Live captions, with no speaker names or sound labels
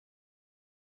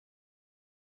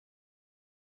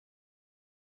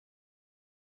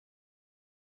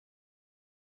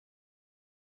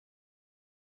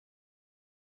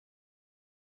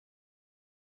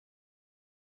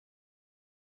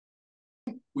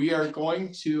we are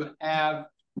going to have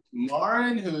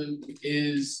Maren, who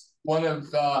is one of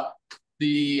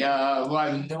who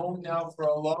I've known now for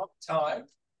a long time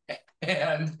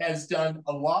and has done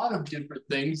a lot of different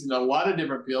things in a lot of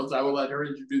different fields. I will let her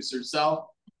introduce herself,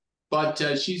 but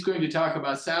she's going to talk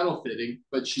about saddle fitting,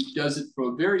 but she does it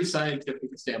from a very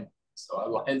scientific standpoint. So I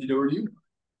will hand it over to you.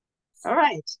 All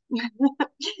right.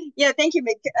 Yeah, thank you,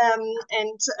 Mick.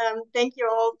 And thank you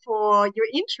all for your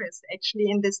interest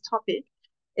actually in this topic.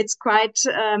 It's quite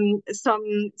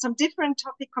some different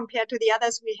topic compared to the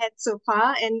others we had so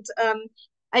far. And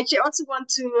I actually also want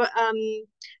to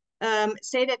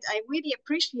say that I really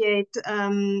appreciate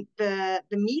the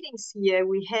meetings here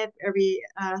we have every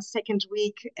second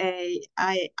week. I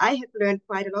have learned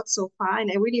quite a lot so far, and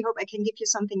I really hope I can give you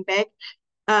something back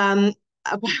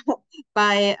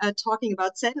by talking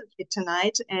about saddle fit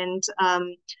tonight and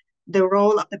the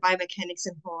role of the biomechanics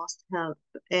in horse health.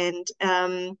 And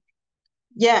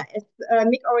yeah, as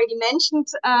Mick already mentioned,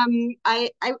 I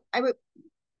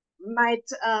might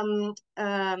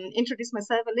introduce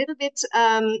myself a little bit.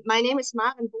 My name is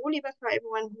Maren Bohleber, for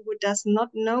everyone who does not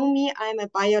know me. I'm a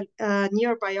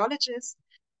neurobiologist.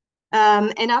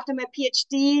 And after my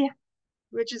PhD,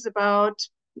 which is about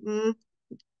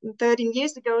 13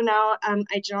 years ago now,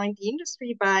 I joined the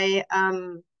industry by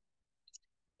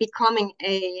becoming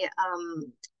a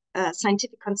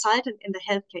scientific consultant in the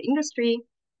healthcare industry.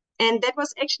 And that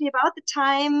was actually about the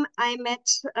time I met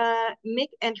Mick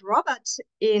and Robert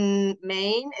in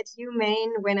Maine, at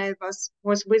UMaine, when I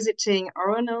was visiting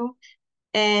Orono.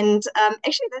 And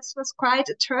actually, this was quite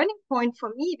a turning point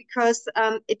for me because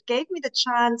it gave me the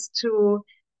chance to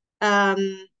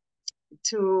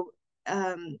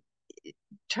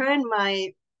turn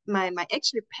my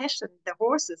actually passion, the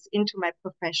horses, into my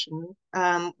profession.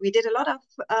 We did a lot of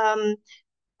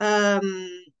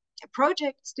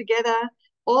projects together,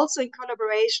 also in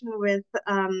collaboration with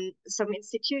some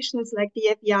institutions like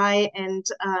the FBI, and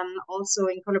also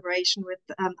in collaboration with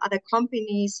other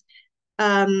companies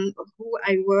who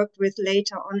I worked with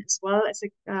later on as well as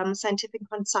a scientific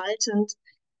consultant.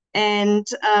 And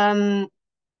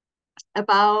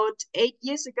about 8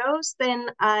 years ago, then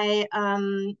I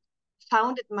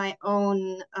founded my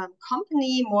own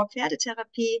company, More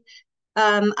Pferdetherapy.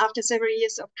 After several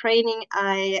years of training,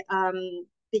 I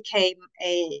became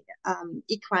a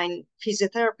equine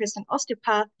physiotherapist and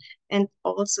osteopath, and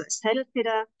also a saddle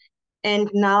fitter.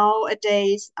 And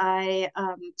nowadays, I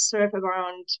serve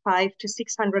around 500 to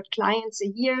 600 clients a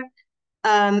year,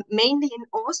 mainly in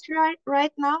Austria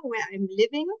right now, where I'm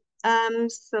living.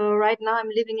 So right now I'm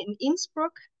living in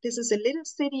Innsbruck. This is a little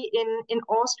city in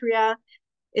Austria.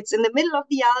 It's in the middle of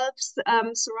the Alps,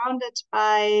 surrounded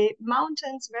by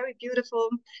mountains, very beautiful.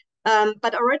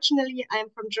 But originally I'm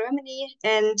from Germany,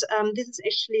 and this is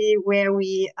actually where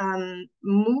we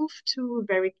move to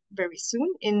very, very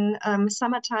soon in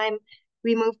summertime.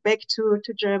 We moved back to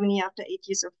Germany after 8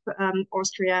 years of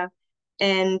Austria,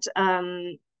 and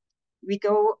we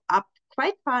go up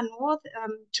quite far north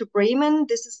to Bremen.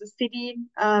 This is a city.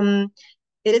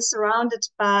 It is surrounded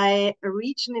by a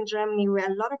region in Germany where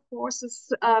a lot of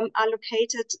horses are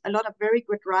located, a lot of very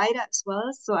good riders as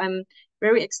well. So I'm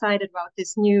very excited about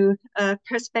this new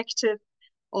perspective,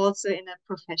 also in a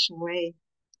professional way.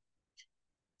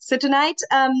 So tonight,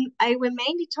 I will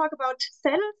mainly talk about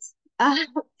saddles.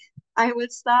 I will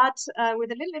start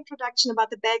with a little introduction about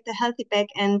the back, the healthy back,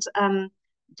 and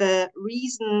the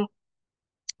reason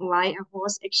why a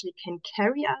horse actually can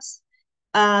carry us.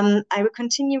 I will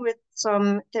continue with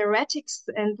some theoretics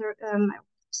and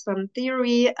some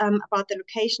theory about the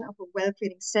location of a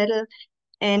well-fitting saddle,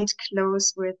 and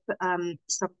close with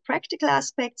some practical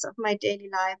aspects of my daily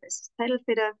life as a saddle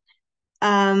fitter.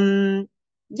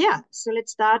 Yeah, so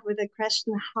let's start with the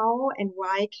question, how and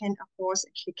why can a horse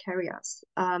actually carry us?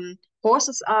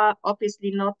 Horses are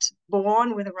obviously not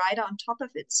born with a rider on top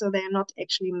of it, so they're not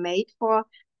actually made for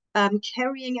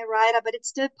carrying a rider, but it's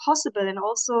still possible, and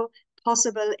also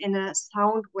possible in a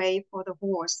sound way for the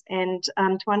horse. And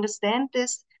to understand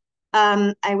this,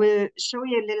 I will show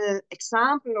you a little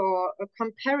example or a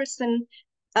comparison.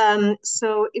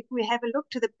 So if we have a look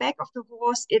to the back of the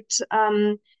horse, it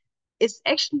is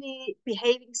actually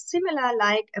behaving similar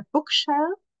like a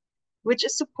bookshelf, which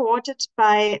is supported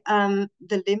by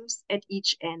the limbs at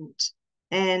each end.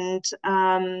 And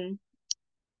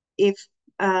if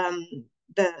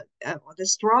the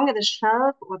stronger the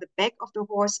shelf or the back of the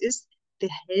horse is, the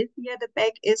healthier the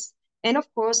back is, and of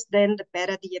course then the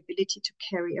better the ability to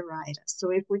carry a rider.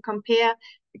 So if we compare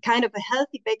kind of a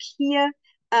healthy back here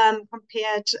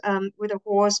compared with a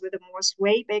horse with a more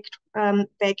sway back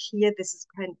here, this is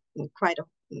quite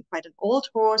an old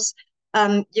horse.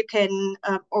 you can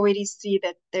already see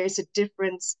that there's a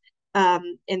difference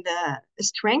in the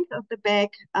strength of the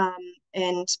back,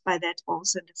 and by that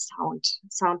also the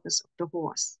soundness of the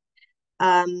horse.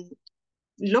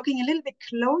 Looking a little bit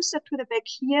closer to the back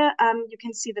here, you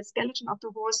can see the skeleton of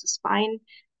the horse, the spine,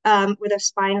 with the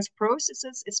spinous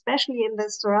processes, especially in the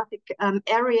thoracic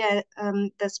area.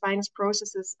 The spinous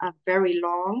processes are very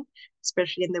long,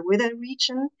 especially in the wither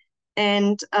region.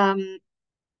 And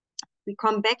we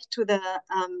come back to the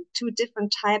two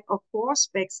different type of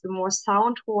horsebacks, the more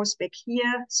sound horseback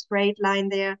here, straight line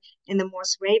there, and the more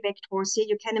sway-backed horse here.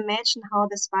 You can imagine how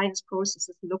the spinous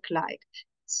processes look like.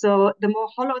 So the more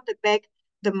hollow the back,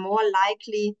 the more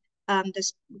likely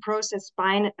this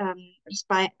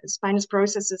spinous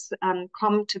processes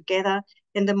come together,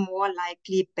 and the more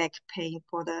likely back pain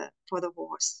for the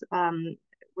horse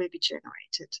will be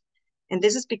generated. And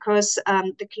this is because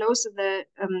the closer the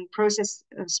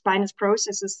spinous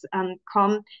processes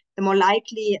come, the more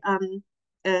likely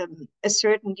a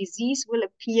certain disease will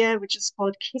appear, which is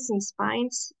called kissing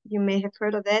spines. You may have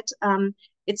heard of that.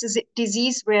 It's a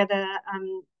disease where the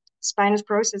spinous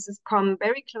processes come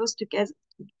very close together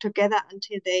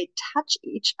until they touch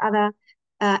each other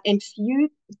and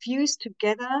fuse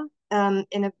together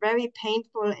in a very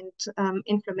painful and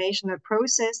inflammational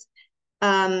process.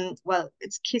 Well,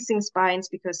 it's kissing spines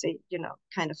because they,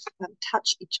 kind of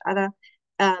touch each other.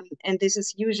 And this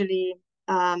is usually,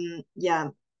 end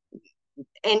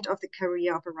of the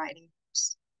career of a riding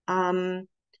horse.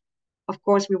 Of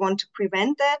course, we want to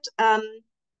prevent that.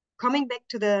 Coming back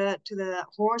to the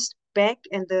horse back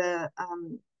and the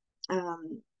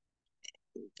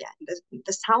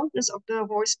soundness of the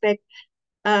horseback.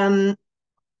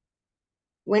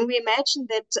 When we imagine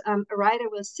that a rider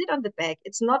will sit on the back,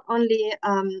 it's not only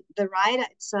the rider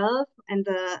itself and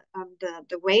the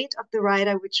weight of the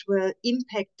rider which will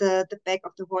impact the back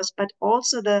of the horse, but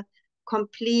also the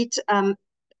complete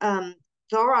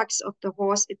thorax of the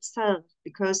horse itself,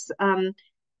 because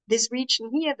this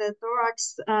region here, the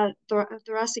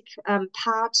thoracic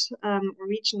part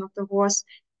region of the horse,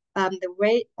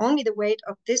 only the weight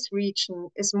of this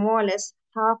region is more or less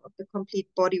half of the complete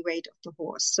body weight of the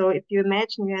horse. So if you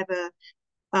imagine you have a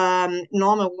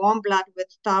normal warm blood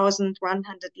with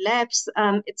 1,100 laps,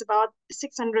 it's about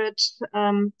 600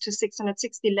 to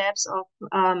 660 laps of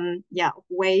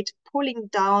weight pulling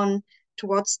down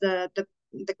towards the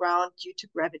ground due to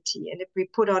gravity. And if we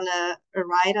put on a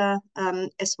rider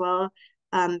as well,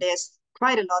 there's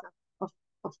quite a lot of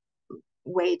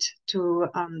weight to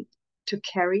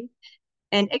carry.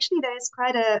 And actually there is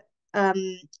quite a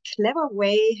clever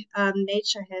way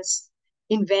nature has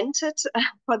invented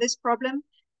for this problem.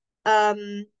 For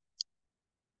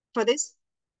this,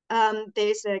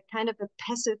 there's a kind of a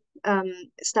passive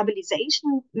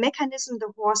stabilization mechanism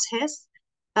the horse has,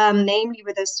 namely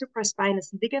with a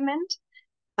supraspinous ligament.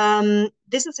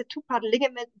 This is a two-part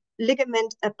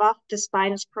ligament above the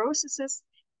spinous processes,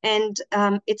 and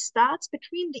it starts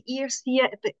between the ears here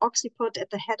at the occiput at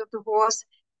the head of the horse,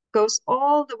 goes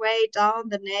all the way down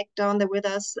the neck, down the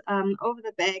withers, over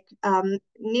the back,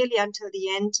 nearly until the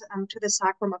end, to the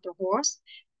sacrum of the horse.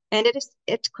 And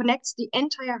it connects the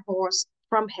entire horse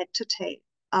from head to tail.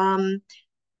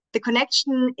 The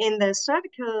connection in the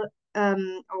cervical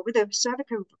or with the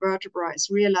cervical vertebra is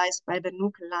realized by the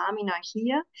nuchal lamina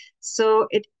here. So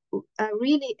it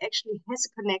really actually has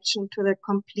a connection to the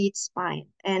complete spine.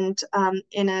 And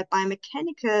in a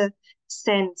biomechanical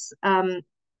sense,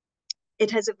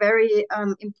 it has a very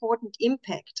important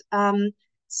impact.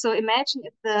 So imagine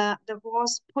if the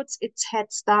horse puts its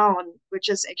heads down, which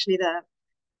is actually the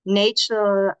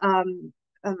natural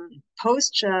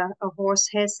posture a horse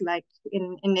has, like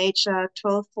in nature,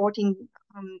 12, 14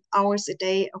 hours a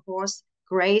day, a horse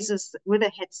grazes with the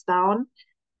heads down,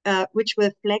 which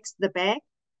will flex the back.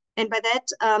 And by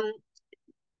that,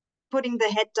 putting the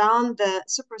head down, the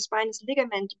supraspinous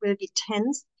ligament will be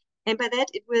tense. And by that,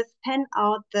 it will fan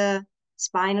out the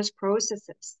spinous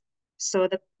processes. So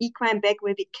the equine back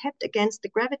will be kept against the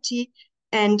gravity.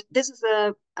 And this is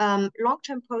a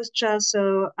long-term posture,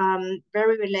 so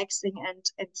very relaxing and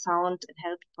sound and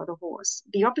healthy for the horse.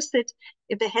 The opposite,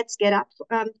 if the heads get up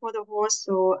for the horse,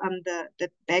 so the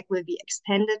back will be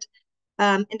extended.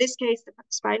 In this case, the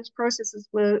spinous processes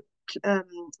will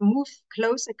move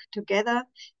closer together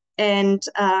and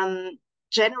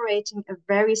generating a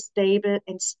very stable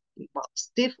and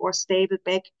stiff or stable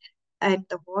back, and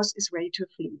the horse is ready to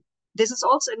flee. This is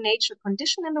also a nature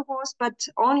condition in the horse, but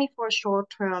only for a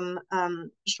short-term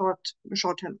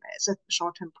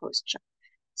posture.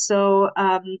 So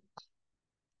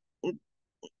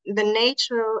the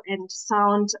natural and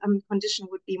sound condition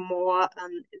would be more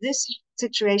this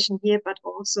situation here, but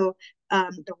also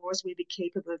the horse will be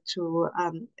capable to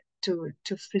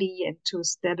flee and to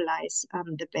stabilize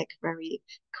the back very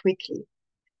quickly.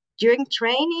 During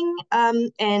training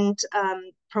and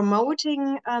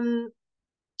promoting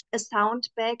a sound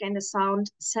back and a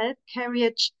sound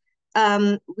self-carriage,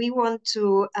 we want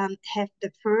to have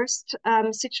the first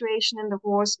situation in the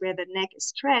horse where the neck is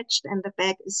stretched and the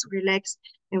back is relaxed,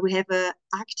 and we have a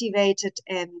activated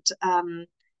and an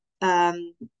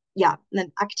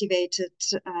activated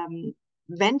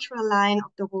ventral line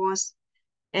of the horse.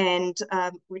 And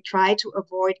we try to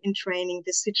avoid in training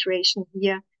this situation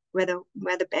here where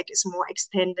the back is more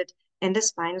extended and the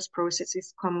spinous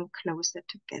processes come closer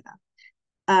together.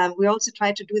 We also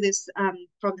try to do this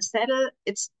from the saddle.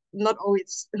 It's not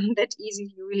always that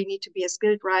easy. You really need to be a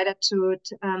skilled rider to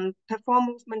perform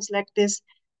movements like this.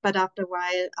 But after a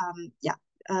while,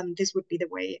 this would be the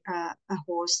way a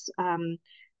horse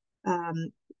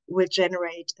will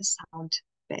generate a sound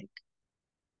back.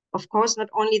 Of course, not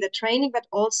only the training, but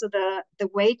also the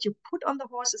weight you put on the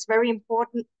horse is very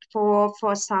important for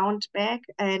sound back.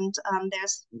 And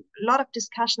there's a lot of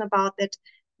discussion about that.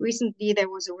 Recently, there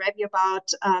was a review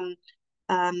about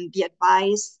the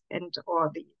advice or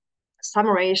the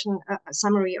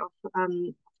summary of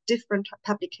different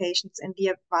publications, and the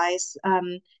advice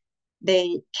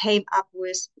they came up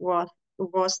with was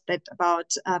that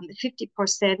about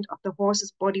 50% of the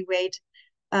horse's body weight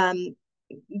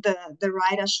the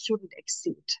rider shouldn't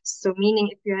exceed. So meaning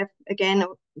if you have, again,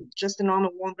 just a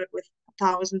normal warm blood with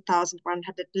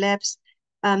 1,100 laps,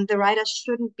 the rider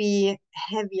shouldn't be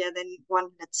heavier than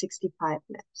 165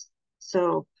 laps.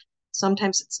 So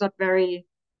sometimes it's not very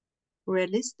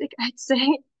realistic, I'd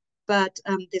say, but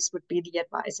this would be the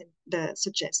advice and the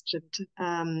suggestion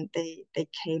they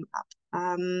came up.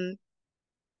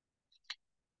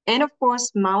 And of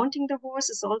course, mounting the horse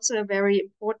is also a very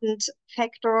important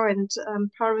factor and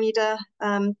parameter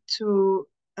to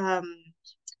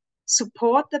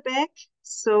support the back.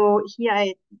 So here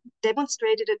I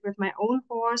demonstrated it with my own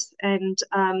horse and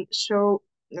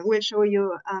will show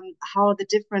you how the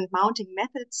different mounting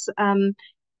methods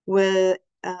will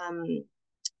have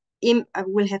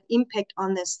impact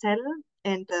on the saddle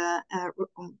and the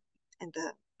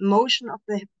motion of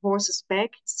the horse's back.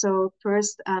 So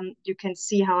first, you can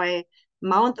see how I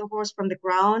mount the horse from the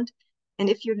ground. And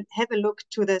if you have a look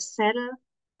to the saddle,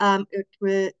 it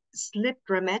will slip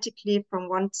dramatically from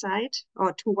one side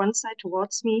or to one side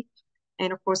towards me.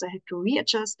 And of course, I have to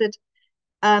readjust it.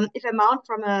 If I mount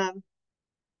from a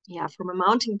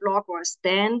mounting block or a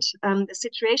stand, the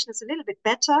situation is a little bit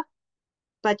better,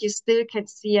 but you still can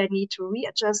see I need to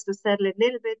readjust the saddle a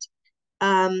little bit.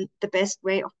 The best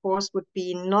way, of course, would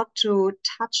be not to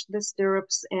touch the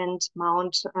stirrups and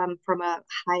mount from a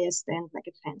higher stand like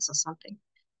a fence or something.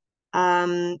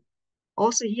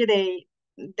 Also here,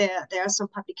 there are some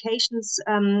publications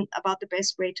about the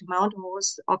best way to mount a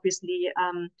horse. Obviously,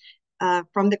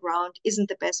 from the ground isn't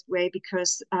the best way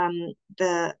because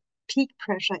the peak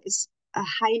pressure is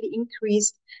highly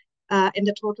increased in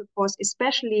the total force,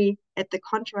 especially at the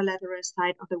contralateral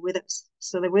side of the withers.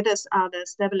 So the withers are the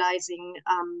stabilizing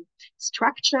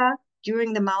structure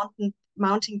during the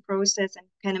mounting process. And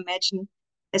you can imagine,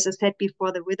 as I said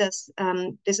before, the withers,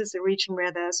 this is a region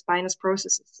where the spinous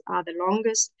processes are the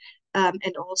longest.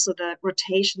 And also the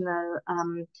rotational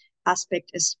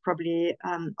aspect is probably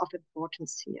of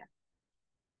importance here.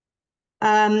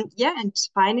 And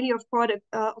finally, of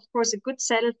course, a good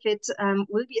saddle fit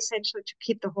will be essential to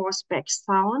keep the horse back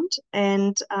sound.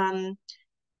 And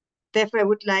therefore, I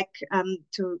would like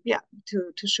to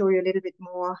show you a little bit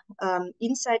more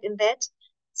insight in that.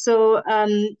 So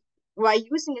while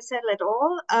using a saddle at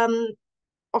all,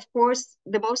 of course,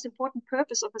 the most important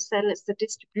purpose of a saddle is the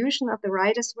distribution of the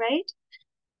rider's weight.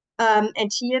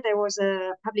 And here there was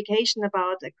a publication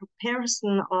about a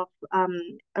comparison of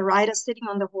a rider sitting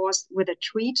on the horse with a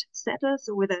treed saddle,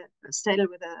 so with a saddle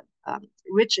with a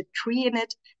rigid tree in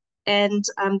it, and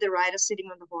the rider sitting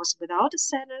on the horse without a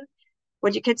saddle.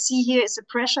 What you can see here is a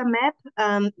pressure map,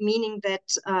 meaning that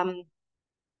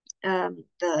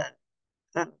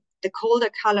the colder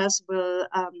colors will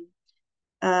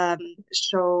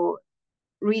show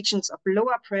regions of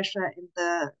lower pressure, and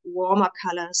the warmer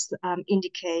colors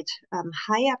indicate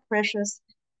higher pressures.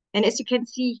 And as you can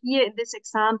see here in this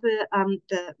example,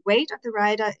 the weight of the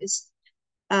rider is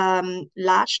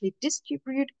largely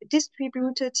distributed,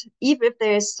 even if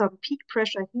there is some peak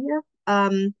pressure here.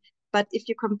 But if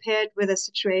you compare it with a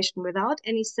situation without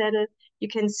any saddle, you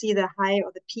can see the high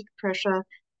or the peak pressure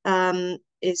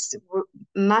is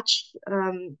much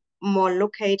more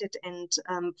located and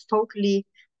focally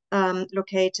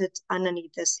located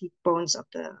underneath the seat bones of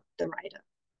the rider.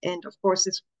 And of course,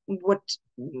 this would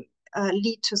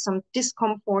lead to some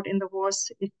discomfort in the horse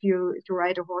if you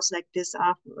ride a horse like this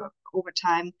over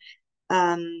time.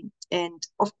 And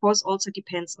of course, also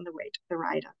depends on the weight of the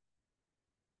rider.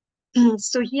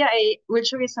 So here I will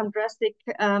show you some drastic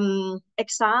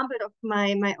example of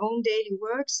my own daily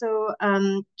work. So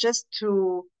just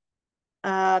to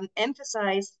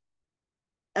emphasize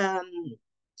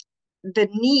the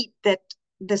need that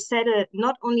the saddle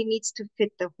not only needs to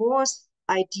fit the horse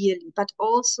ideally, but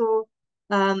also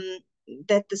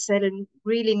that the saddle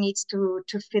really needs to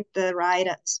fit the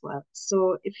rider as well.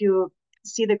 So if you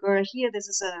see the girl here, this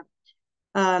is a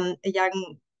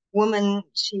young woman.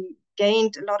 She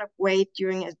gained a lot of weight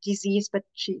during a disease, but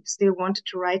she still wanted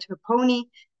to ride her pony.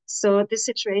 So this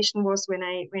situation was when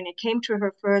I came to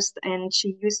her first, and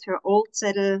she used her old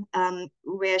saddle,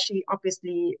 where she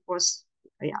obviously was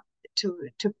too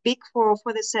big for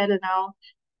the saddle now.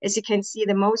 As you can see,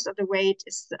 the most of the weight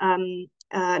is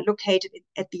located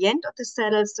at the end of the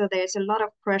saddle, so there's a lot of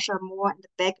pressure more in the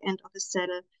back end of the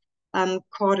saddle,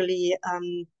 caudally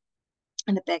in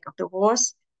the back of the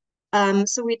horse.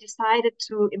 So we decided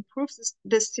to improve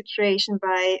this situation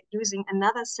by using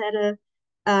another saddle.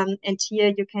 And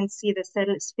here you can see the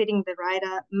saddle is fitting the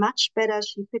rider much better.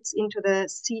 She fits into the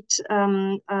seat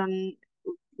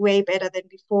way better than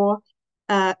before,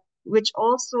 which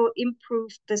also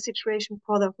improved the situation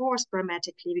for the horse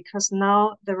dramatically, because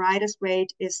now the rider's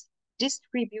weight is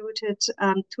distributed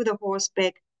to the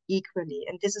horseback equally.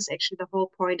 And this is actually the whole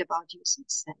point about using the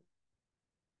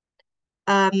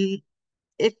saddle.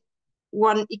 If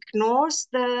one ignores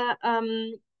the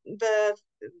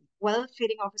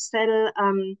well-fitting of a saddle,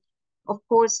 of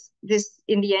course, this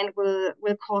in the end will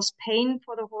cause pain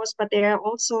for the horse, but there are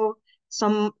also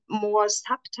some more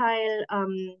subtle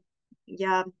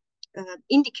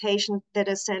indication that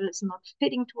a saddle is not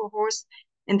fitting to a horse.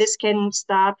 And this can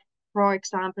start, for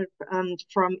example,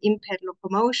 from impaired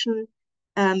locomotion,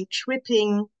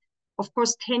 tripping, of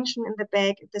course, tension in the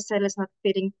back if the saddle is not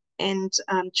fitting, and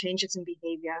changes in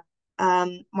behavior.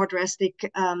 More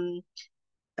drastic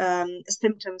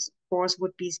symptoms, of course,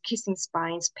 would be kissing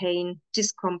spines, pain,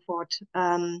 discomfort,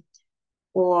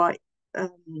 or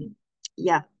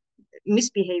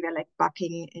misbehavior like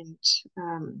bucking and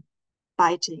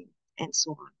biting and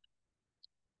so on.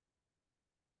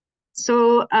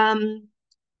 So now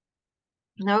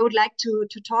I would like to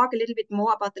talk a little bit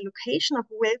more about the location of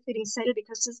a well-fitting saddle,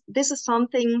 because this is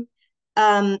something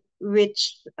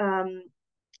which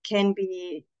can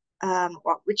be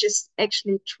which is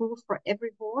actually true for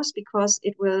every horse, because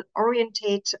it will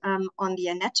orientate on the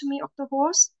anatomy of the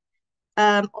horse.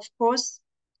 Of course,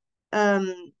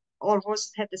 all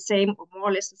horses have the same or more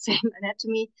or less the same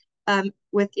anatomy,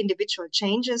 with individual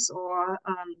changes, or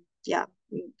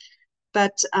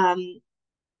but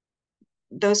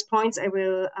those points I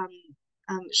will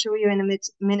show you in a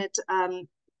minute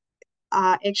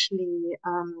are actually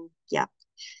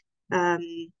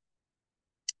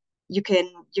you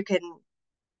can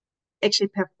actually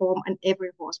perform on every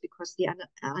horse, because the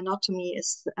anatomy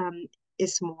is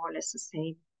more or less the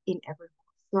same in every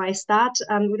horse. So I start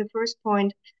with the first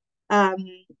point.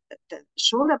 The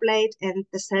shoulder blade and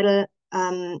the saddle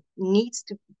needs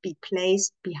to be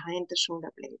placed behind the shoulder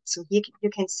blade. So here you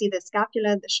can see the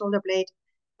scapula, the shoulder blade,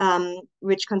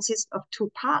 which consists of two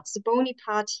parts: the bony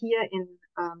part here in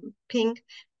pink,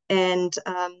 and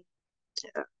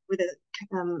with a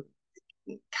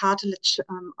cartilage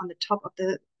on the top of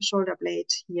the shoulder blade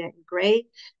here in gray.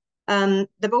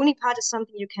 The bony part is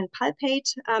something you can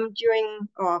palpate during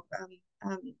or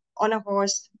on a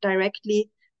horse directly.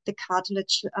 The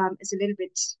cartilage is a little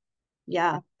bit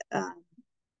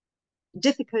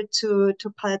difficult to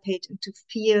palpate and to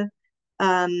feel,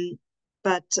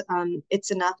 but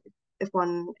it's enough if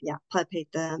one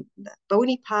palpate the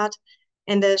bony part.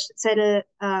 And the saddle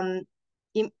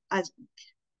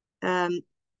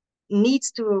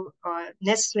needs to, or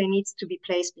necessarily needs to, be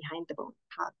placed behind the bony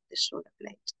part of the shoulder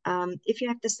blade. If you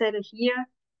have the saddle here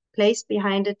placed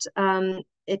behind it,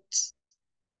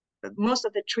 most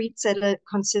of the treat saddle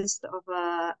consists of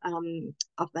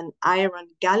an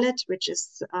iron gullet, which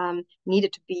is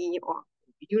needed to be, or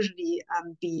usually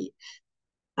be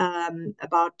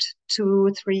about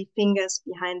 2-3 fingers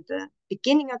behind the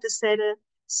beginning of the saddle.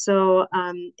 So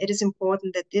it is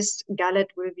important that this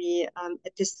gullet will be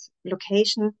at this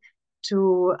location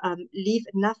to leave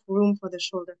enough room for the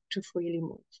shoulder to freely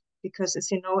move. Because, as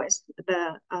you know, as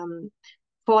the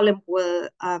forelimb will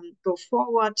go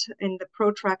forward in the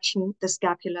protraction, the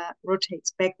scapula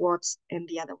rotates backwards and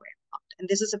the other way around. and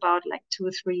this is about like 2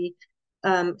 or 3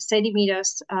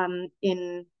 centimeters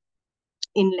in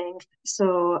length.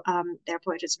 So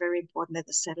therefore, it is very important that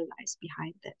the saddle lies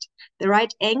behind that. The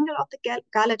right angle of the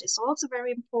gullet is also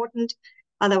very important.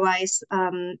 Otherwise,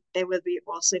 there will be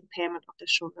also impairment of the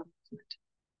shoulder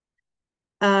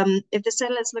movement. If the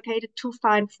saddle is located too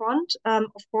far in front,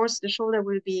 of course, the shoulder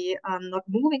will be not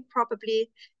moving properly.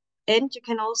 And you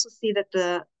can also see that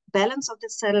the balance of the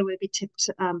saddle will be tipped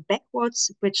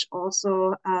backwards, which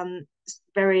also is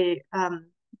very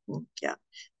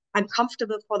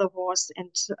uncomfortable for the horse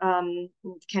and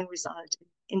can result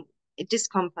in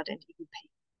discomfort and even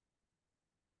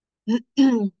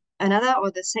pain. Another,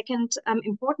 or the second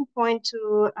important point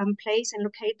to place and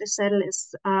locate the saddle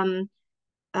is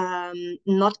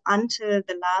not until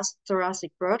the last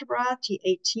thoracic vertebra,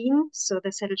 T18. So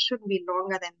the saddle shouldn't be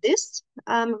longer than this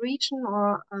region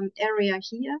or area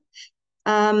here.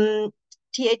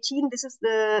 T18, this is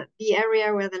the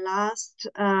area where the last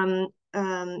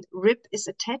rib is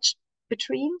attached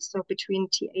between, so between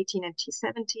T18 and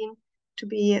T17 to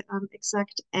be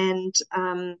exact, and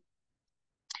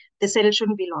the saddle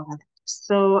shouldn't be longer than this.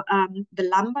 So the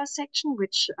lumbar section,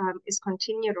 which is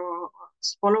continued or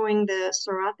is following the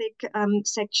thoracic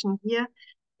section here,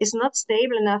 is not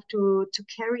stable enough to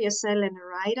carry a saddle and a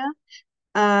rider.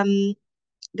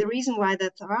 The reason why the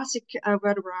thoracic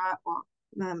vertebra or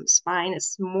spine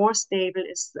is more stable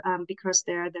is because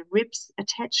there are the ribs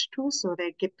attached to, so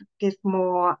they give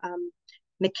more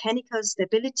mechanical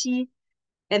stability,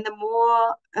 and the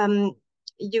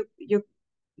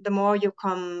more you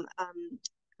come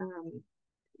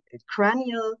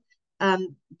cranial,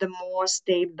 the more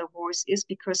stable the horse is,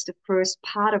 because the first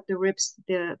part of the ribs,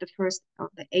 the first of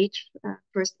the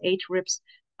first 8 ribs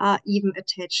are even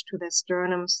attached to the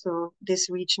sternum, so this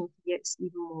region here is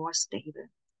even more stable.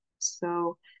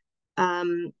 So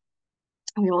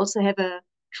we also have a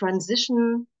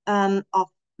transition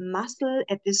of muscle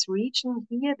at this region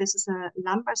here. This is a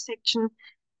lumbar section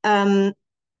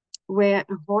where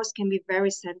a horse can be very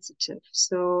sensitive.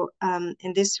 So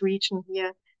in this region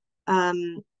here,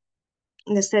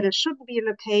 the saddle shouldn't be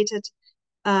located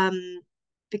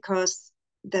because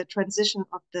the transition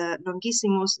of the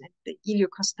longissimus and the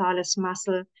iliocostalis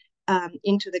muscle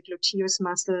into the gluteus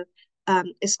muscle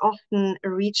is often a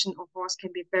region of horse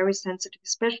can be very sensitive,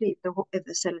 especially if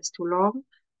the saddle is too long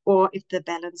or if the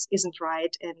balance isn't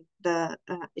right and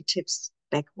it tips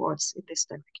backwards in this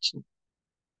direction.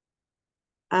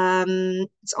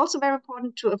 It's also very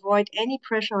important to avoid any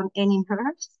pressure on any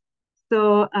nerves.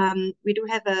 So we do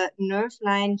have a nerve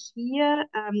line here.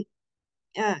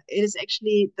 It is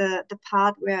actually the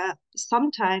part where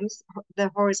sometimes the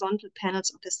horizontal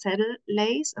panels of the saddle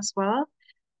lays as well.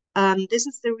 This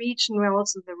is the region where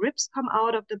also the ribs come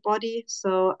out of the body.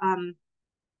 So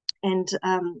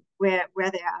where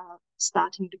they are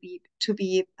starting to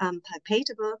be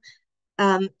palpatable.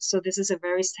 So this is a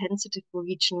very sensitive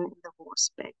region in the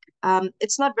horse back.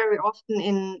 It's not very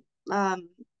often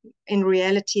in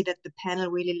reality that the panel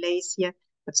really lays here,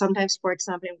 but sometimes, for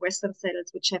example, in Western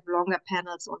saddles, which have longer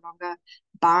panels or longer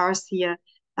bars here,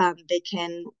 they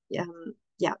can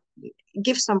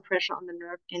give some pressure on the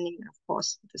nerve ending. Of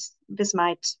course, this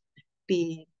might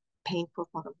be painful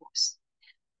for the horse.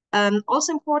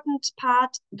 Also important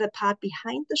part, the part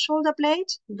behind the shoulder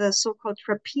blade, the so-called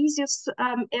trapezius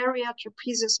area.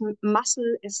 Trapezius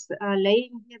muscle is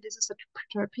laying here. This is a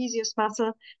trapezius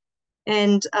muscle.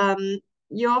 And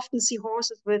you often see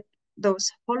horses with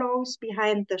those hollows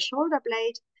behind the shoulder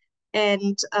blade.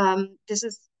 And this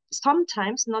is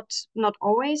sometimes, not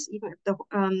always, even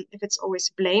if it's always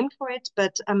blamed for it,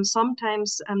 but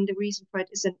sometimes the reason for it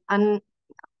is an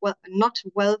not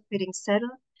well-fitting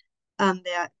saddle.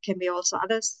 There can be also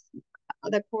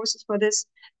other causes for this.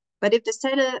 But if the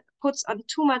saddle puts on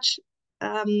too much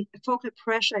focal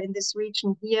pressure in this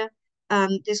region here,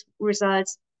 this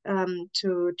results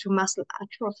to muscle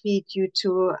atrophy due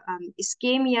to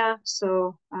ischemia.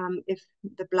 So if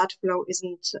the blood flow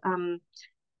isn't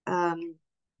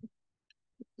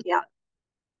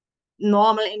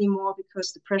normal anymore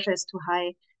because the pressure is too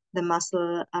high, the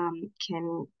muscle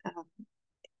can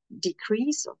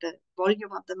decrease, or the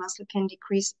volume of the muscle can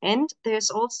decrease. And there's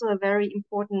also a very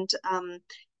important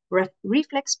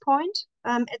reflex point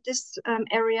at this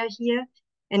area here.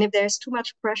 And if there's too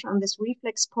much pressure on this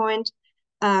reflex point,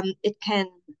 it can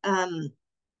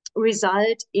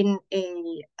result in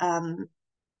a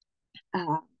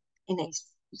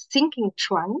sinking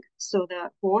trunk. So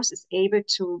the horse is able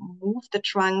to move the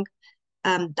trunk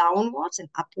downwards and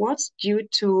upwards due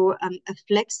to a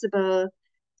flexible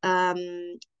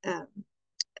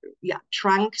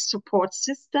trunk support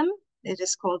system. It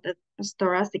is called the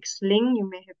thoracic sling. You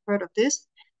may have heard of this.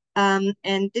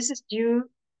 And this is due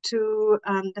to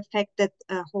the fact that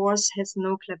a horse has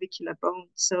no clavicular bone.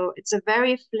 So it's a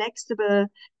very flexible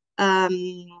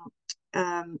area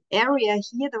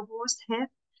here the horse has.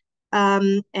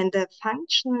 And the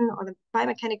function or the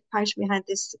biomechanic function behind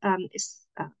this is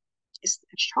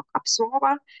a shock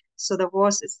absorber. So the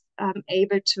horse is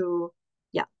able to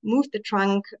move the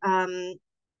trunk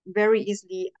very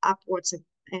easily upwards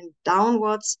and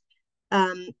downwards,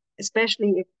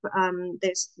 especially if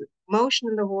there's motion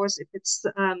in the horse, if it's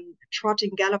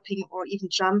trotting, galloping, or even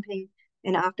jumping.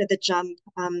 And after the jump,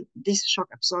 this shock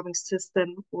absorbing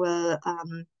system will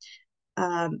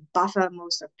buffer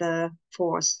most of the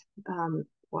force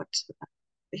what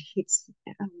hits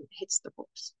the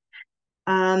horse.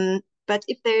 But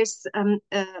if there's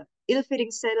a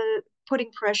ill-fitting saddle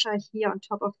putting pressure here on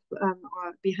top of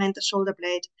or behind the shoulder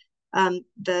blade,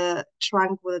 the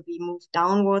trunk will be moved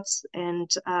downwards, and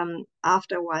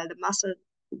after a while the muscle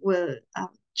will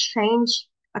change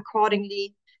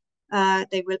accordingly.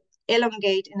 They will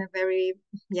elongate in a very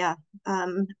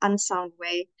unsound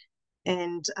way,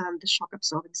 and the shock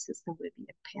absorbing system will be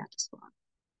impaired as well.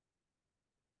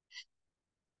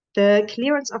 The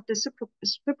clearance of the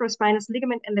supraspinous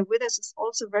ligament and the withers is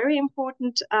also very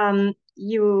important.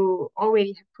 You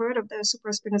already have heard of the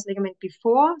supraspinous ligament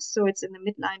before, so it's in the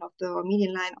midline of the or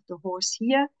median line of the horse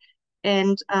here.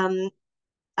 And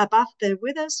above the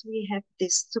withers, we have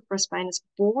this supraspinous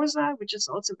bursa, which is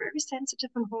also very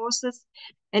sensitive in horses.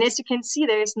 And as you can see,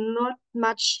 there is not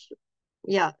much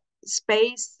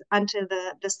space until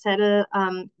the saddle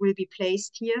will be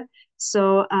placed here.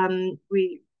 So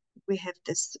we have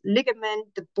this ligament,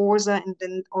 the bursa, and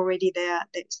then already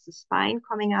there's the spine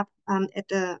coming up at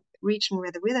the region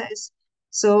where the wither is.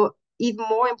 So even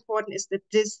more important is that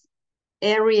this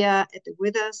area at the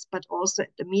withers, but also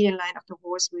at the median line of the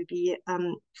horse, will be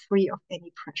free of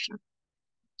any pressure.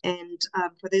 And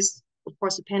for this, of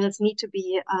course, the panels need to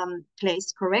be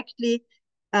placed correctly.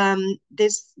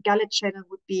 This gullet channel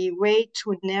would be way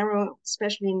too narrow,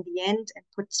 especially in the end, and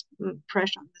puts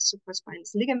pressure on the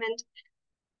supraspinous ligament.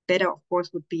 Better, of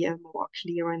course, would be a more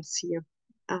clearance here,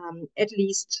 at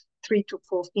least 3 to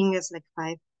 4 fingers, like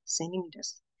 5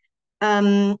 centimeters.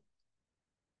 Finally,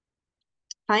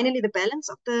 the balance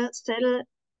of the saddle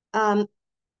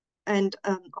and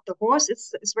of the horse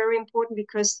is very important,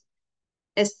 because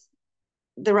as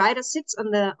the rider sits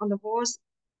on the horse,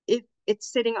 if it's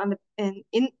sitting on the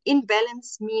in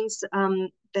balance means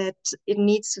that it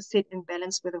needs to sit in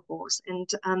balance with the horse. And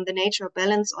the nature of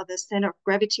balance, or the center of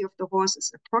gravity of the horse,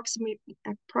 is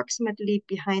approximately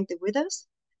behind the withers.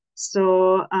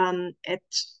 So at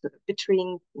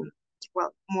between,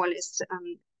 well, more or less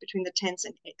between the 10th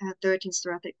and 13th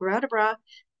thoracic vertebra.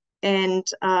 And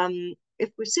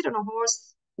if we sit on a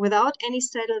horse without any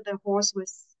saddle, the horse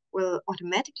will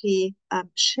automatically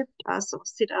shift us or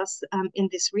sit us in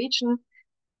this region,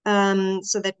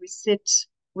 so that we sit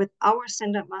with our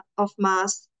center of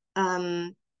mass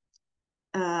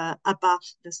above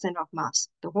the center of mass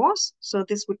of the horse. So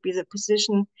this would be the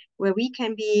position where we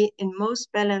can be in most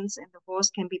balance, and the horse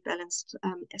can be balanced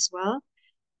as well.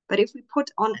 But if we put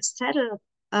on a saddle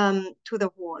to the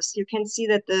horse, you can see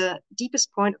that the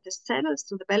deepest point of the saddle,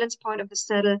 so the balance point of the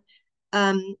saddle,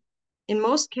 in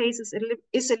most cases, it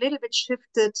is a little bit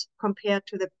shifted compared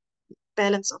to the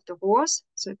balance of the horse.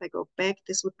 So if I go back,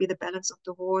 this would be the balance of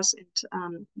the horse,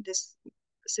 and this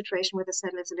situation with the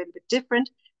saddle is a little bit different.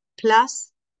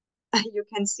 Plus, you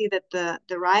can see that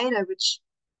the rider, which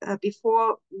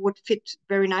before would fit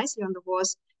very nicely on the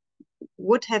horse,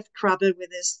 would have trouble with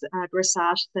this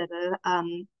dressage saddle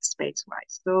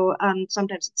space-wise. So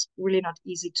sometimes it's really not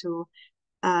easy to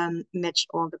match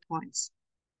all the points.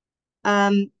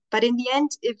 But in the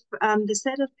end, if the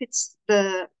saddle fits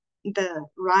the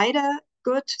rider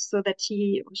good, so that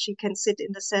he or she can sit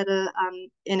in the saddle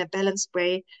in a balanced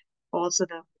way, also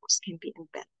the horse can be in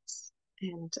balance.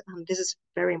 And this is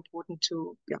very important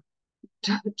to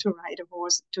ride a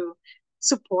horse, to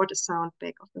support a sound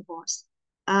back of the horse.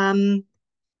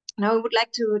 Now I would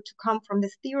like to come from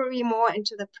the theory more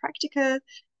into the practical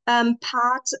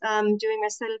part. During my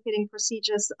saddle fitting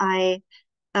procedures, I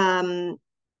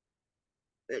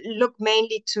look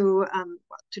mainly to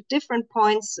different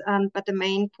points, but the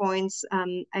main points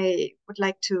I would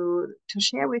like to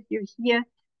share with you here.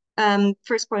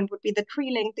 First point would be the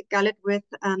tree length, the gullet width,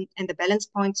 and the balance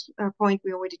point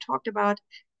we already talked about.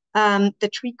 The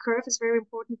tree curve is very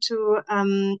important to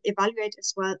evaluate,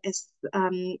 as well as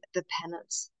the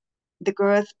panels. The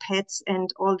girth, pads,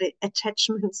 and all the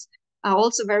attachments are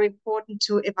also very important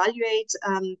to evaluate.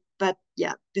 but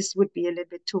yeah, this would be a little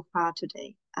bit too far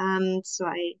today. So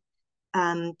I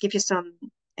give you some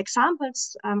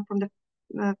examples from the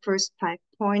first 5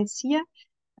 points here.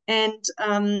 And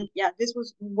yeah, this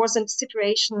was a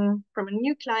situation from a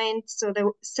new client. So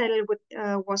the saddle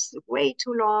was way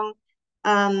too long,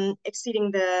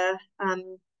 exceeding the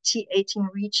T18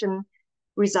 region,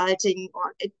 resulting,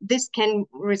 or this can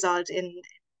result in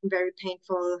very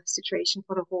painful situation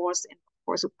for the horse, and of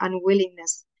course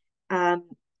unwillingness,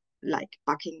 like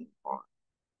bucking or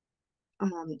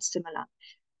similar.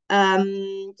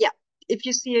 Yeah, if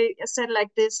you see a saddle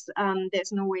like this,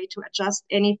 there's no way to adjust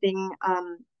anything.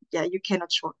 Yeah, you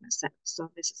cannot shorten a saddle,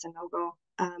 so this is a no-go.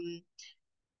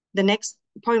 The next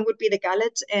point would be the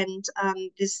gullet, and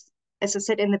this, as I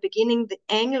said in the beginning, the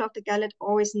angle of the gullet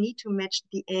always need to match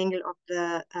the angle of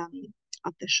the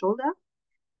shoulder,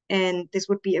 and this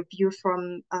would be a view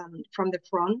from the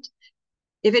front.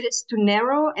 If it is too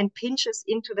narrow and pinches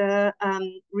into the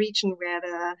region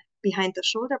where behind the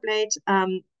shoulder blade,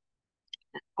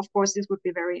 of course, this would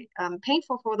be very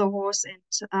painful for the horse and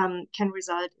can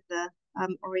result in the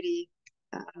already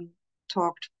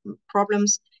talked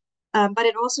problems. But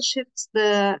it also shifts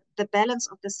the balance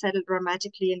of the saddle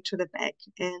dramatically into the back,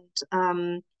 and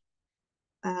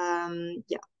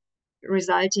yeah,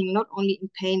 resulting not only in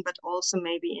pain but also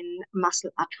maybe in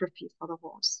muscle atrophy for the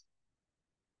horse.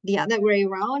 The other way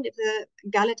around, if the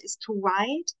gullet is too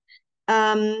wide,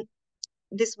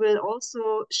 this will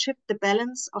also shift the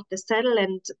balance of the saddle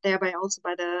and thereby also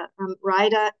by the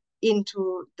rider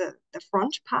into the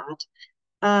front part.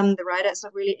 The rider is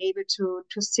not really able to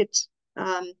sit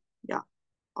yeah,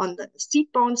 on the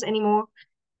seat bones anymore.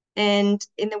 And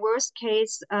in the worst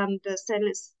case, the saddle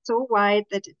is so wide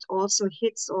that it also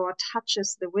hits or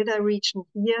touches the wither region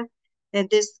here. And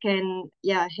this can,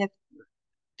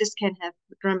 have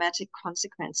dramatic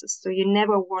consequences. So you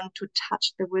never want to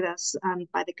touch the withers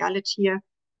by the gullet here.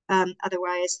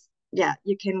 Otherwise, yeah,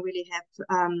 you can really have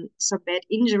some bad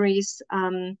injuries.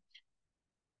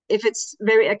 If it's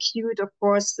very acute, of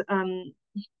course,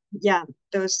 yeah,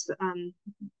 those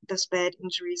bad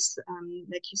injuries,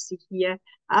 like you see here,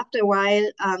 after a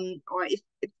while, or if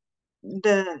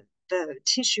the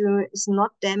tissue is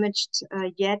not damaged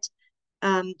yet,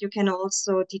 you can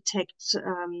also detect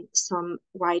some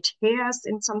white hairs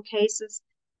in some cases.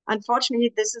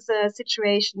 Unfortunately, this is a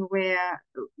situation where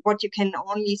what you can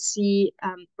only see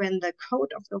when the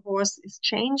coat of the horse is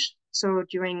changed, so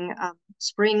during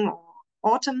spring or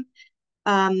autumn,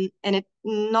 and it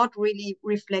not really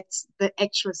reflects the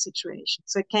actual situation.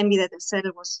 So it can be that the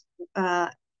saddle was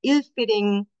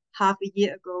ill-fitting half a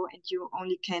year ago, and you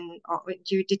only can, or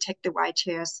you detect the white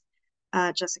hairs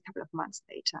just a couple of months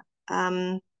later.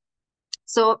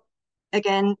 So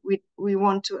again, we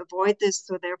want to avoid this.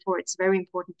 So therefore, it's very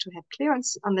important to have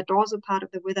clearance on the dorsal part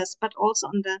of the withers, but also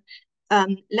on the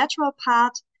lateral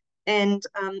part. And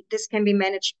this can be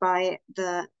managed by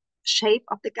the shape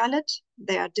of the gullet.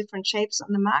 There are different shapes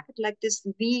on the market, like this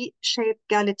V-shaped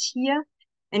gullet here.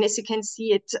 And as you can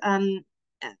see, it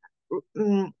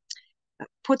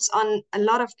puts on a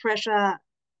lot of pressure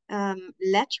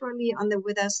laterally on the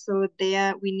withers. So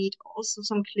there we need also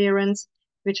some clearance,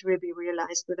 which will be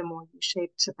realized with a more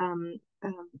U-shaped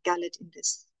gullet in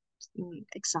this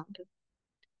example.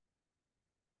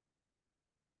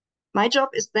 My job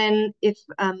is then, if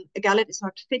a gullet is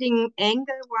not fitting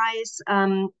angle-wise,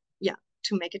 yeah,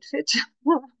 to make it fit.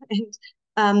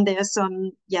 And there are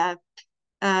some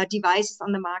devices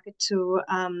on the market to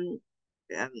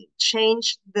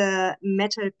change the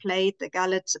metal plate, the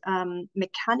gullet,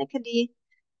 mechanically.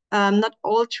 Not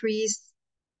all trees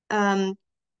are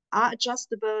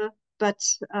adjustable, but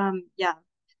yeah,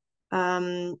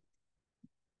 at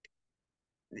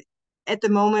the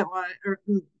moment,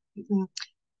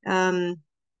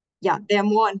 yeah, there are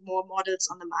more and more models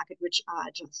on the market which are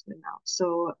adjustable now.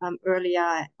 So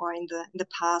earlier or in the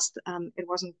past, it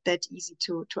wasn't that easy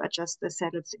to adjust the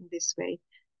saddles in this way,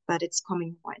 but it's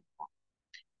coming more and more.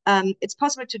 It's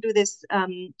possible to do this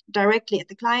directly at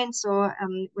the client. So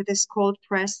with this cold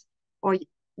press, or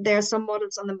there are some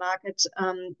models on the market,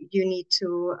 you need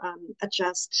to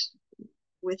adjust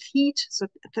with heat, so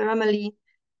thermally,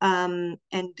 and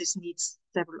this needs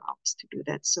several hours to do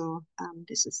that. So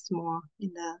this is more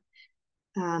in the,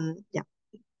 yeah,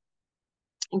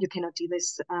 and you cannot do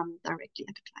this directly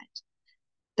at the client.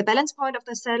 The balance point of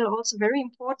the saddle also very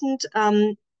important.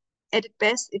 At its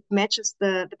best, it matches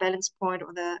the balance point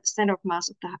or the center of mass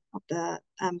of the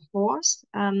horse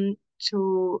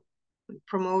to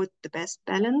promote the best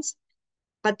balance.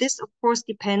 But this, of course,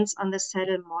 depends on the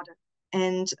saddle model.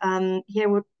 And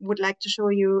here would like to show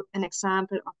you an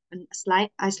example of an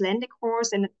Icelandic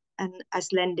horse. And an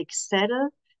Icelandic saddle.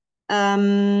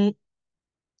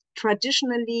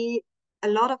 Traditionally, a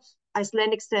lot of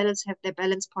Icelandic saddles have their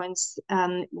balance points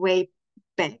way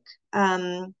back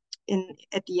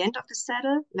at the end of the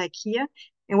saddle, like here.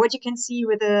 And what you can see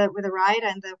with the rider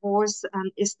and the horse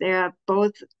is they're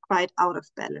both quite out of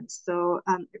balance. So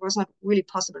it was not really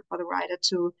possible for the rider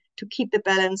to keep the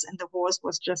balance, and the horse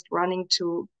was just running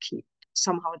to keep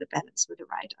somehow the balance with the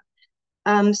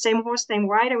rider. Same horse, same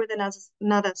rider with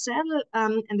another saddle,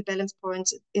 and the balance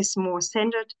point is more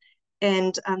centered,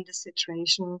 and the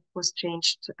situation was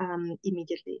changed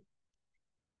immediately.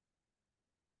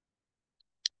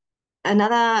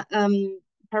 Another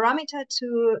parameter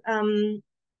to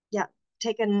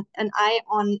take an eye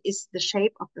on is the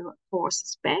shape of the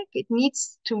horse's back. It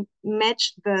needs to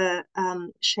match the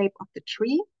shape of the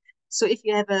tree. So if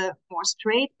you have a more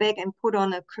straight back and put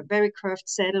on a very curved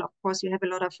saddle, of course, you have a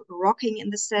lot of rocking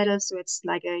in the saddle. So it's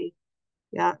like a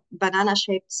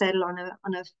banana-shaped saddle on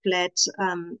a flat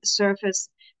surface,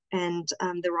 and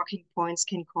the rocking points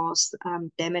can cause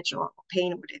damage or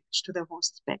pain or damage to the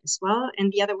horse's back as well.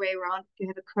 And the other way around, if you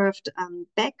have a curved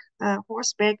back,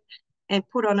 horseback, and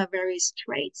put on a very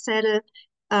straight saddle,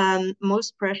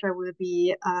 most pressure will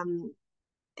be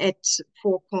at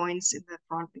 4 points in the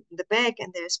front and in the back,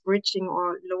 and there's bridging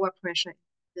or lower pressure,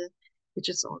 which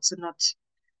is also not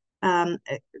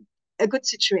a good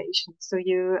situation. So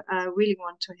you really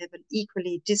want to have an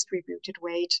equally distributed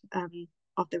weight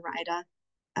of the rider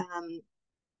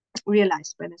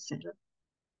realized by the saddle.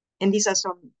 And these are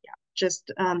some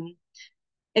just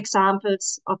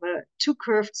examples of a too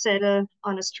curved saddle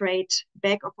on a straight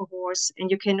back of a horse,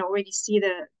 and you can already see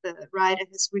the rider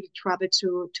has really trouble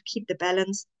to keep the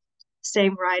balance.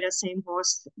 Same rider, same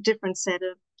horse, different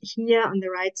saddle here on the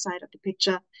right side of the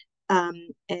picture,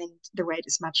 and the weight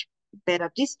is much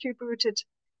better distributed.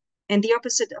 And the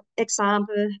opposite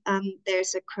example,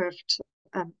 there's a curved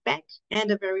back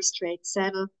and a very straight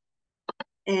saddle.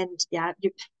 And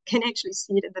you can actually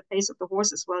see it in the face of the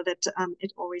horse as well, that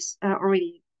it always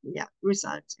already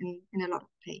results in a lot of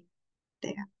pain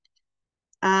there.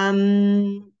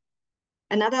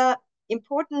 Another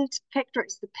important factor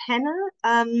is the panel.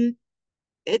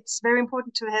 It's very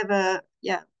important to have a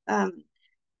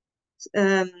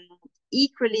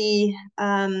equally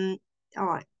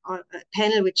or a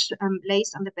panel which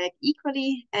lays on the back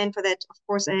equally. And for that, of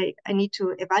course, I need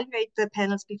to evaluate the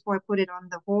panels before I put it on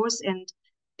the horse. And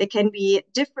there can be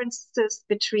differences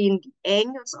between the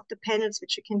angles of the panels,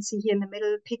 which you can see here in the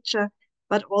middle picture,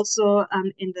 but also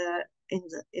in the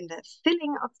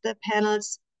filling of the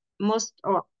panels.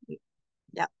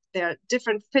 There are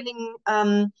different filling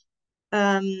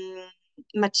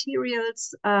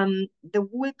materials. The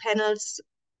wool panels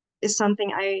is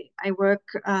something I work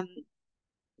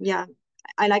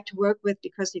I like to work with,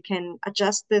 because you can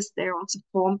adjust this. There are also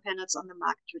foam panels on the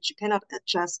market which you cannot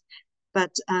adjust,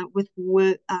 but with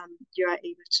wool you are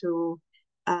able to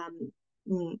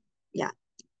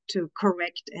to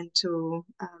correct and to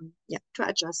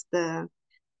adjust the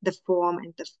form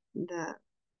and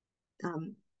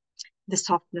the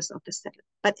softness of the saddle.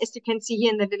 But as you can see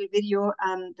here in the little video,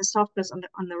 the softness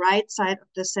on the right side of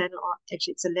the saddle, or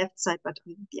actually it's the left side, but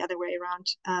on the other way around,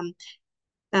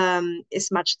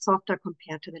 is much softer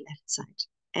compared to the left side.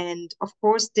 And of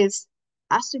course, this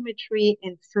asymmetry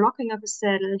and flocking of a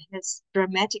saddle has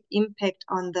dramatic impact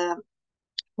on the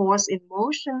horse in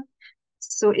motion.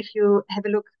 So if you have a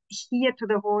look here to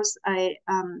the horse, I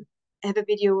have a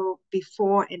video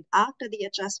before and after the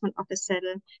adjustment of the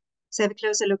saddle. So have a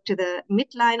closer look to the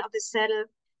midline of the saddle,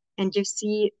 and you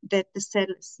see that the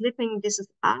saddle is slipping. This is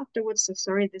afterwards, so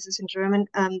sorry, this is in German.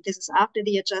 This is after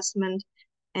the adjustment,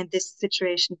 and this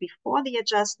situation before the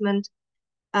adjustment.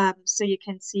 So you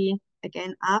can see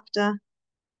again after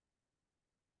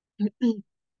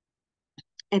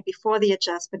and before the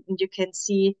adjustment, and you can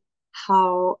see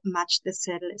how much the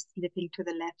saddle is slipping to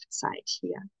the left side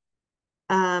here.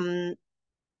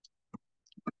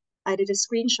 I did a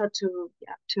screenshot to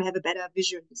have a better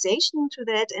visualization to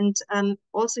that, and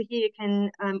also here you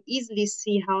can easily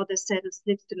see how the saddle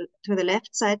slips to the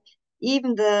left side.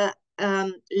 Even the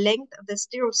length of the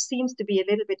stirrup seems to be a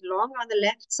little bit longer on the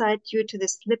left side due to the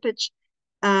slippage,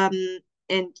 and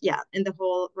the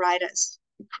whole rider is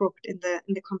crooked in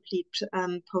the complete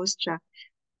posture.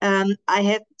 I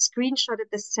have screenshotted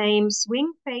the same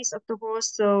swing phase of the horse,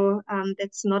 so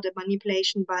that's not a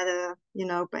manipulation by the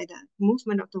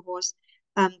movement of the horse.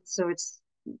 So it's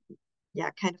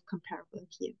kind of comparable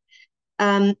here.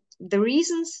 The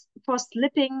reasons for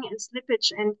slipping and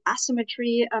slippage and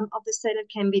asymmetry of the saddle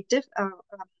can be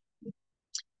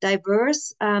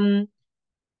diverse.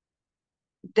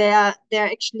 there are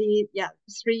actually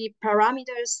three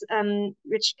parameters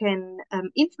which can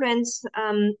influence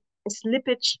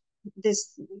slippage.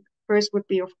 This first would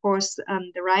be, of course,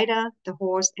 the rider, the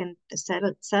horse, and the saddle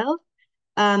itself.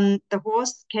 The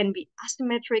horse can be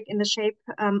asymmetric in the shape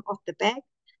of the back.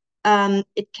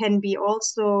 It can be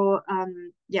also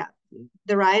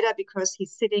the rider, because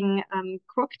he's sitting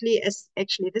crookedly, as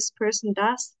actually this person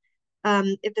does.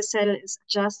 If the saddle is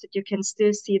adjusted, you can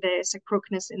still see there is a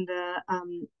crookedness in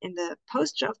the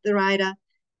posture of the rider.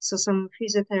 So some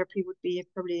physiotherapy would be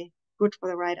probably good for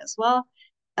the rider as well.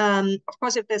 Of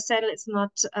course, if the saddle is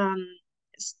not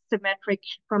symmetric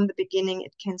from the beginning,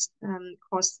 it can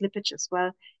cause slippage as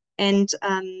well. And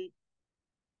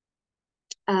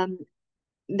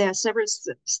there are several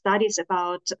studies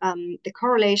about the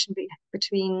correlation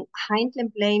between hind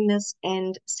limb lameness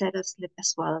and saddle slip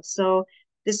as well. So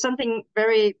there's something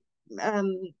very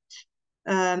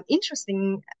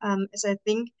interesting, as I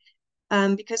think,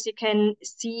 because you can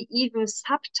see even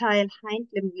subtle hind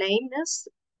limb lameness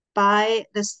by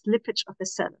the slippage of the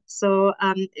saddle. So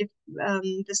if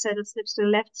the saddle slips to the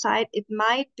left side, it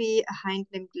might be a hind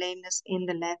limb lameness in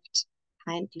the left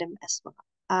hind limb as well.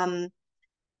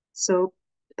 So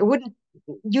I wouldn't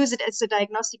use it as a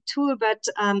diagnostic tool, but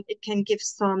it can give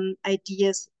some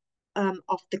ideas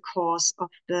of the cause of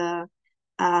the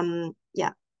slippage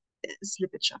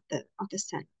of the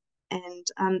saddle. And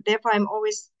therefore, I'm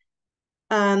always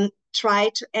try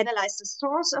to analyze the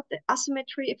source of the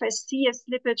asymmetry. If I see a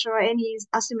slippage or any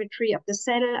asymmetry of the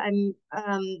saddle,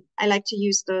 I like to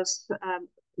use those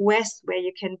WES, where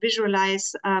you can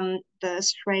visualize the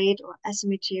straight or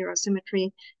asymmetry or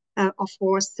symmetry of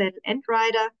horse, saddle, and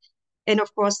rider. And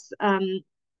of course,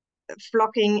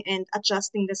 flocking and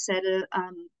adjusting the saddle.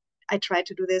 I try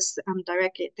to do this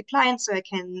directly at the client, so I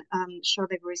can show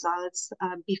the results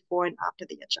before and after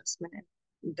the adjustment,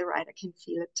 and the rider can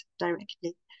feel it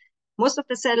directly. Most of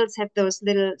the saddles have those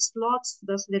little slots,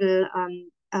 those little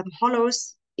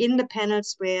hollows in the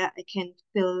panels where I can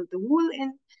fill the wool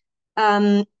in.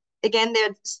 Again, there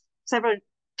are several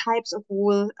types of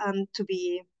wool to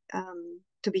be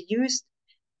used.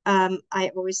 I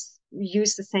always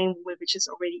use the same wool which is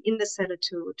already in the saddle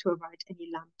to avoid any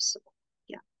lumps. So,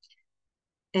 yeah.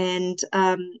 And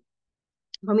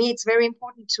for me, it's very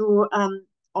important to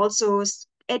also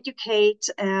educate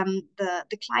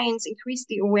the clients, increase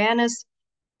the awareness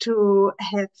to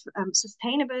have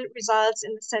sustainable results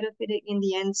in the saddle fitting in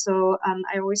the end. So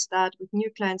I always start with new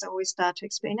clients. I always start to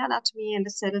explain anatomy and the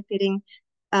saddle fitting.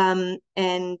 And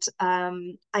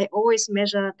I always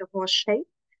measure the horse shape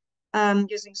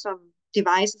using some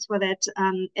devices for that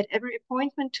at every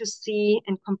appointment to see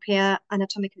and compare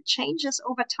anatomical changes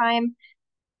over time.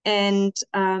 And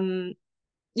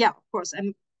of course,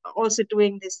 I'm also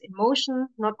doing this in motion,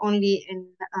 not only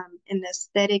in the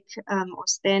static or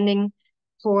standing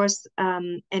horse,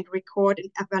 and record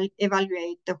and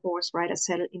evaluate the horse-rider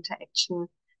saddle interaction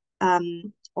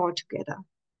all together.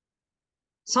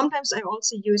 Sometimes I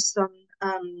also use some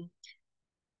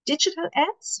digital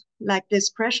ads, like this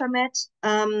pressure mat.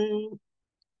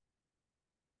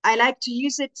 I like to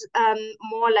use it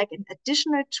more like an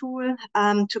additional tool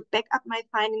to back up my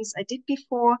findings I did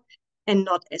before, and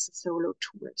not as a solo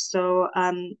tool. So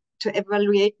to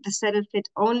evaluate the saddle fit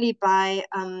only by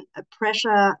a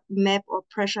pressure map or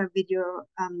pressure video,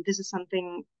 this is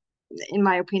something, in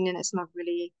my opinion, is not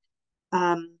really,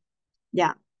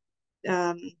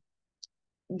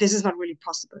 this is not really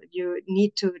possible. You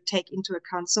need to take into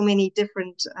account so many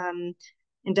different and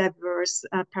diverse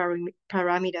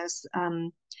parameters,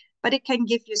 but it can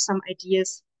give you some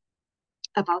ideas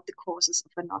about the causes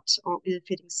of a knot or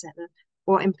ill-fitting saddle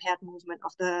or impaired movement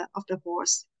of the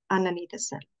horse underneath the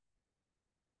saddle.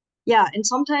 Yeah, and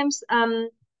sometimes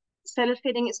saddle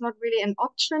fitting is not really an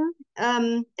option.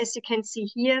 As you can see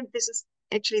here, this is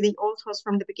actually the old horse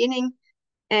from the beginning.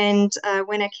 And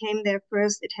when I came there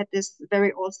first, it had this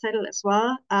very old saddle as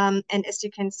well. And as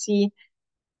you can see,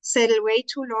 saddle way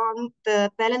too long.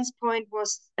 The balance point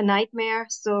was a nightmare.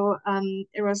 So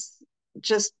it was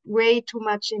just way too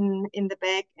much in the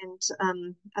back and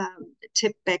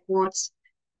tipped backwards.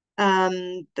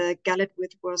 The gullet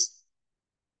width was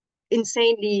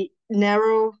insanely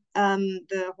narrow.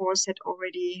 The horse had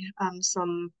already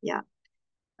some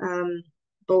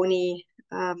bony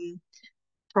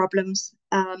problems.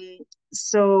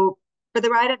 But the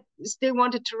rider still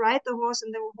wanted to ride the horse,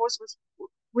 and the horse was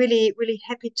really, really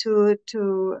happy to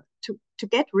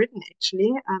get ridden,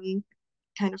 actually.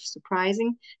 Kind of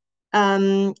surprising.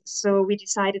 So we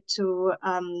decided to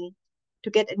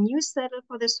get a new saddle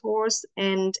for this horse,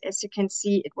 and as you can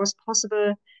see, it was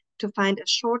possible to find a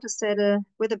shorter saddle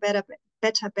with a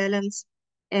better balance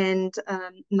and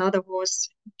another horse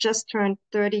just turned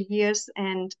 30 years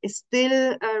and is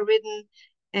still ridden.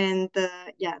 And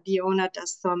the owner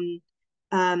does some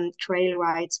trail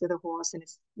rides with a horse and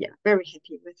is very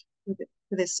happy with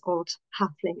this old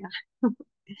halflinger.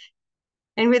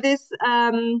 And with this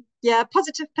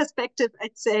positive perspective,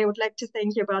 I'd say I would like to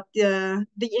thank you about the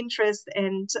interest,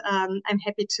 and I'm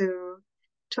happy to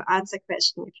answer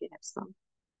questions if you have some.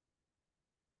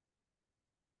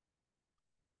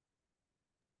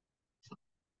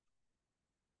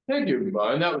 Thank you,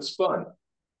 Maren. That was fun.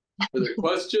 Are there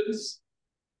questions?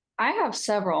 I have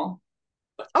several.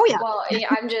 Oh, yeah. Well,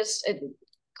 I'm just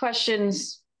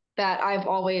questions that I've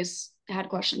always had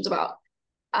questions about.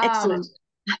 Excellent.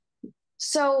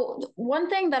 So one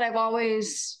thing that I've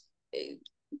always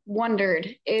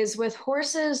wondered is with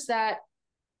horses that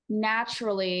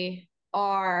naturally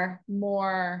are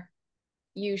more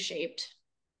U-shaped,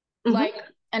 like,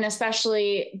 and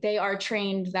especially they are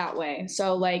trained that way.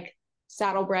 So like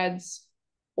saddlebreds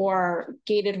or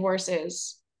gaited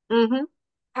horses,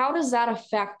 how does that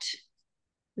affect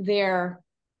their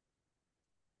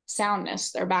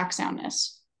soundness, their back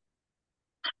soundness?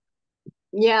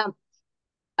 Yeah.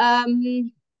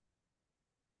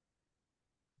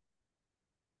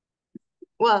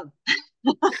 Well,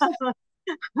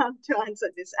 how to answer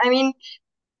this? I mean,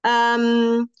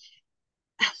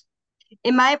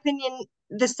 in my opinion,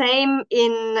 the same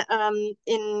in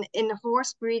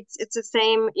horse breeds. It's the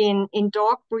same in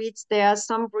dog breeds. There are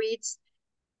some breeds,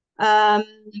 how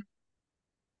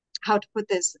to put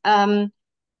this, that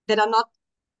are not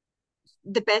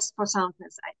the best for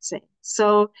soundness, I'd say.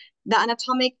 So the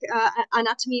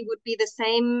anatomy would be the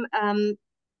same.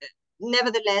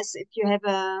 Nevertheless, if you have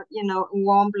a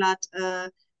warm blood, a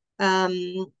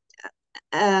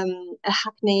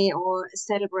hackney or a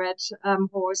saddlebred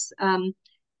horse,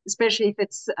 especially if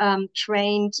it's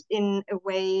trained in a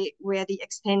way where the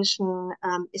extension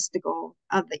is the goal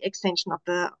of the extension of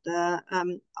the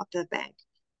back.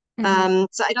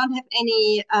 So I don't have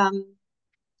any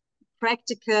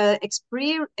practical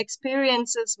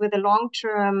experiences with the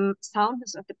long-term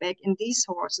soundness of the back in these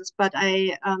horses, but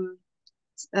my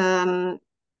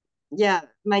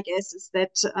guess is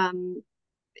that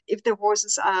if the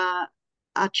horses are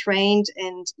trained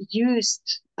and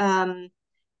used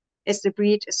as the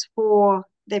breed is for,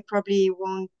 they probably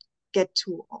won't get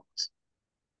too old.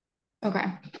 Okay.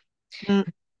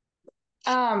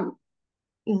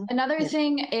 Another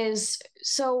thing is,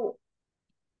 so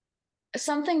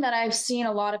something that I've seen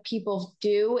a lot of people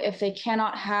do if they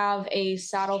cannot have a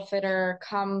saddle fitter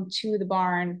come to the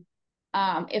barn,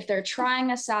 if they're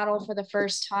trying a saddle for the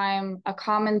first time, a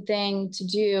common thing to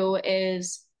do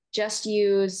is just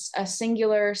use a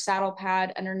singular saddle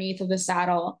pad underneath of the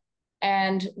saddle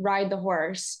and ride the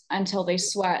horse until they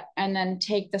sweat, and then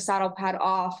take the saddle pad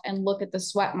off and look at the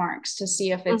sweat marks to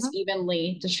see if it's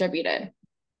evenly distributed.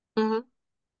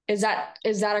 Is that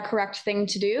a correct thing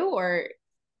to do, or?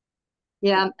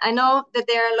 Yeah, I know that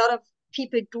there are a lot of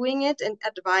people doing it and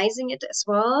advising it as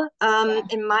well.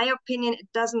 In my opinion,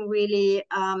 it doesn't really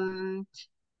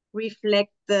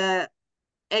reflect the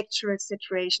actual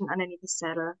situation underneath the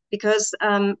saddle, because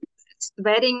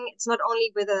sweating, it's not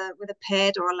only with a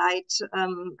pad or a light I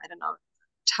don't know,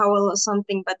 towel or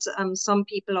something, but some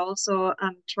people also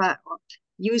try or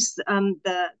use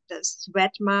the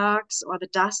sweat marks or the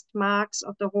dust marks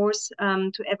of the horse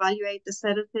to evaluate the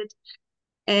saddle fit.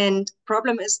 And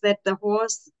problem is that the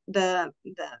horse, the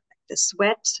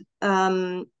sweat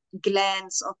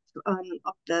glands of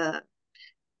the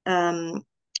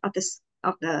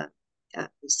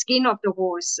skin of the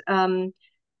horse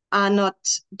are not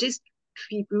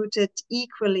distributed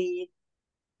equally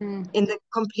in the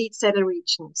complete saddle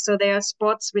region. So there are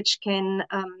spots which can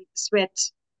sweat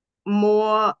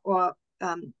more or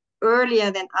earlier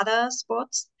than other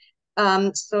spots.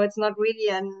 So it's not really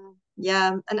an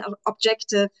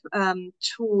objective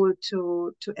tool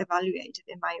to evaluate it,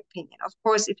 in my opinion. Of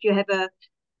course, if you have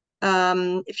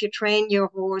if you train your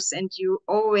horse and you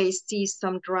always see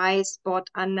some dry spot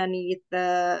underneath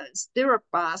the stirrup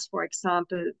bars, for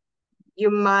example, you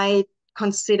might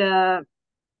consider,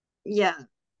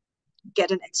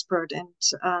 get an expert and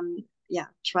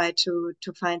try to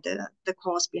find the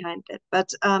cause behind it.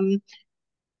 But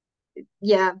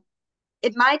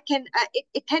it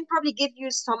can probably give you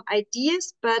some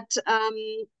ideas, but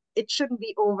it shouldn't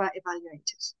be over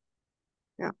evaluated.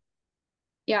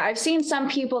 Yeah, I've seen some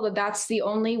people that's the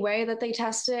only way that they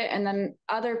test it, and then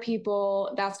other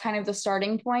people that's kind of the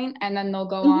starting point, and then they'll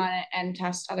go on and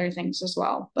test other things as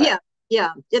well. But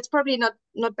it's probably not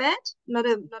bad, not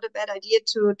a bad idea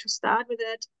to start with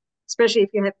it, especially if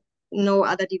you have no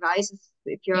other devices.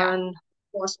 If you're on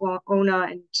horse owner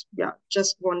and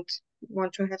just want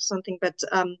to have something, but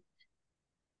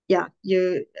yeah,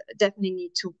 you definitely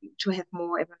need to have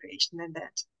more evaluation than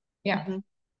that. Yeah. Mm-hmm.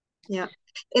 Yeah.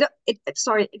 It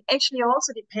actually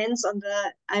also depends on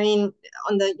the,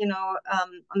 on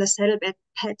the saddlebag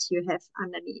pad you have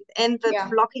underneath and the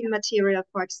blocking material,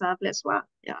 for example, as well.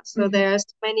 Yeah. So there's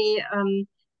many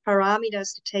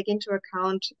parameters to take into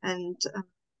account and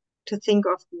to think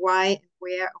of why and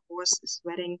where a horse is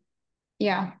sweating.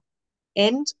 Yeah.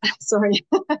 And sorry,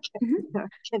 I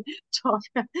can talk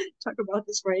about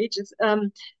this for ages.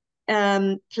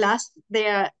 Plus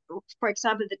there, for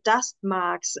example, the dust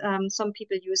marks, some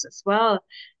people use as well.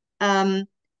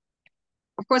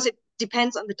 Of course, it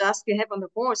depends on the dust you have on the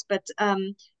horse, but a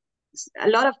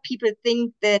lot of people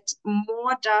think that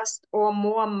more dust or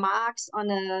more marks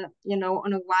on a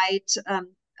white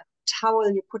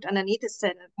towel you put underneath the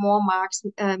saddle, more marks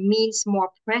means more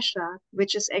pressure,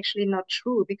 which is actually not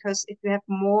true, because if you have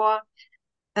more,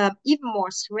 even more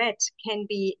sweat can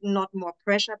be not more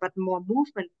pressure, but more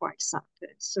movement, for example.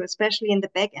 So especially in the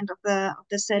back end of the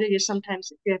saddle, you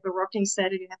sometimes, if you have a rocking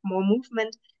saddle, you have more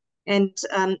movement, and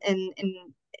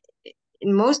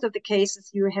in most of the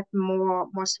cases, you have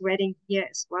more sweating here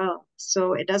as well.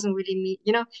 So it doesn't really mean,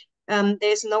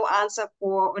 there's no answer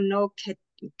for, or no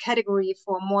category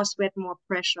for more sweat, more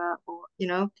pressure, or,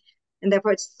 and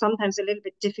therefore it's sometimes a little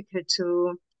bit difficult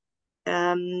to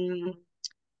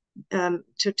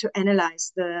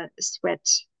analyze the sweat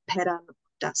pattern,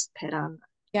 dust pattern.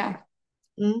 Yeah.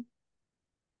 Mm?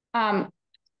 I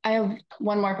have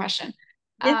one more question.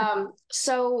 Yeah.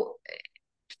 So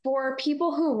for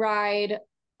people who ride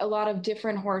a lot of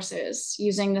different horses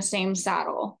using the same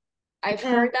saddle, I've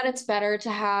heard that it's better to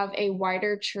have a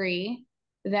wider tree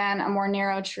than a more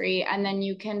narrow tree, and then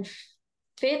you can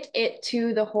fit it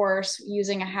to the horse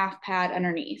using a half pad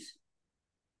underneath,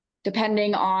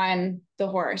 depending on the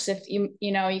horse. If you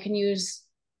can use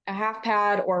a half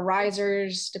pad or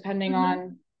risers, depending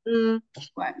on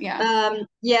what. Yeah.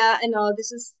 Yeah, I know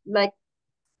this is like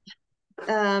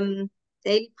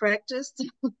daily practice.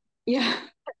 Yeah.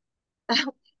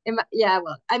 Yeah,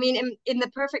 well, in the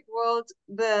perfect world,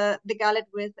 the gullet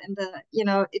width and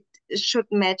it should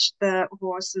match the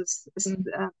horse's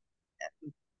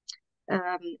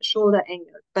shoulder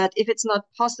angle. But if it's not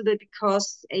possible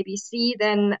because ABC,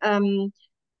 then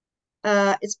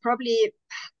it's probably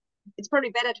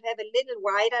better to have a little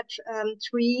wider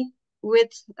tree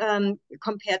width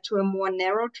compared to a more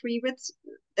narrow tree width.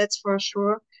 That's for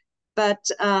sure. But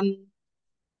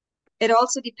it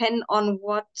also depends on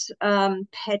what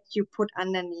pad you put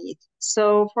underneath.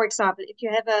 So, for example, if you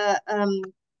have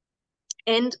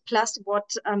and plus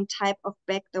what type of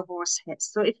back the horse has.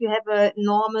 So if you have a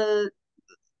normal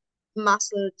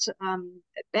muscled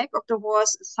back of the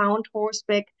horse, sound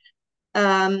horseback,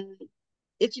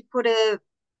 if you put a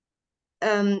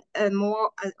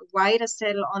wider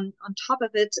saddle on top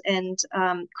of it and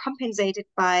compensate it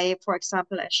by, for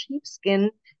example, a sheepskin,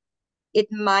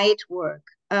 it might work.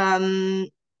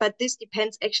 But this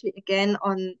depends actually again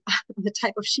on the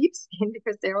type of sheepskin,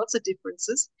 because there are also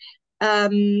differences.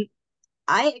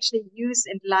 I actually use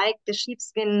and like the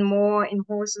sheepskin more in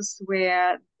horses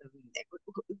which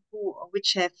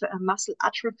have muscle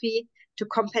atrophy, to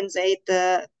compensate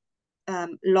the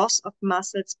loss of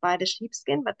muscles by the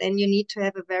sheepskin. But then you need to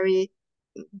have a very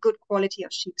good quality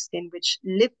of sheepskin, which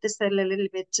lift the saddle a little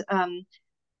bit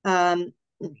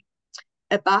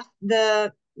above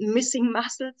the missing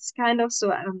muscles, kind of,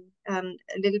 so a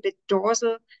little bit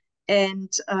dorsal,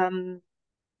 and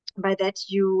by that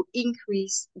you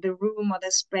increase the room or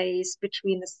the space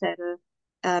between the saddle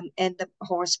and the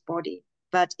horse body.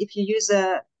 But if you use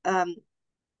a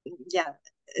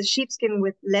sheepskin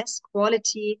with less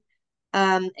quality,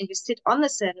 and you sit on the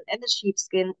saddle and the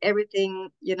sheepskin, everything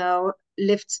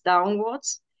lifts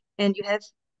downwards, and you have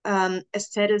a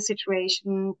saddle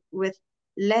situation with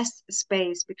less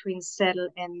space between saddle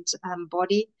and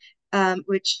body,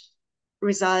 which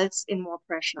results in more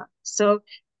pressure. So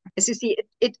as you see,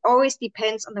 it always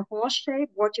depends on the horse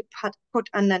shape, what you put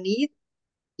underneath.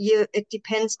 It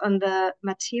depends on the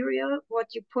material,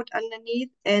 what you put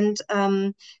underneath, and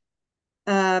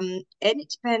it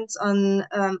depends on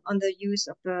the use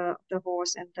of the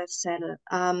horse and the saddle.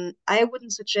 I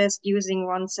wouldn't suggest using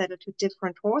one saddle to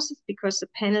different horses, because the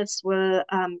panels will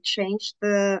change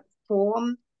the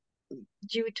form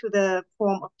due to the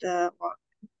form of or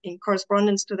in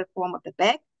correspondence to the form of the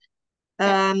back.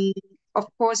 Of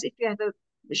course, if you have a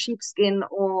sheepskin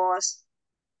or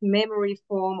memory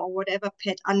foam or whatever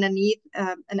pad underneath,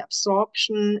 a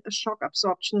shock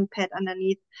absorption pad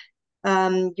underneath,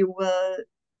 you will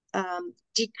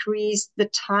decrease the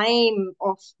time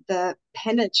of the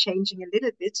panel changing a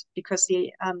little bit, because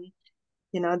the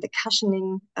the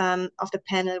cushioning of the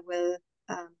panel will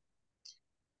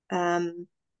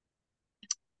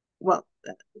well,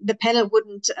 the panel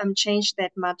wouldn't change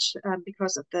that much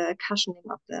because of the cushioning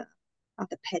of the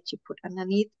pad you put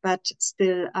underneath. But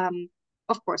still,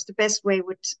 of course, the best way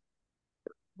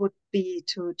would be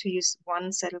to use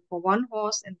one saddle for one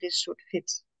horse, and this should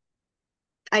fit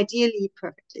ideally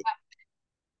perfectly.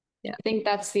 Yeah, I think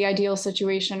that's the ideal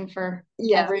situation for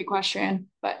every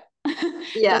equestrian, but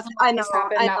doesn't always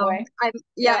happen that way.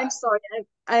 I'm sorry.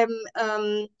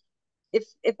 If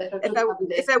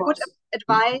I would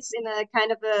advise in a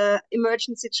kind of a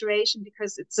emergent situation,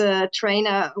 because it's a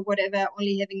trainer or whatever,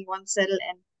 only having one saddle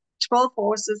and 12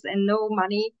 horses and no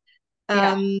money,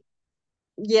 then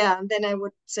I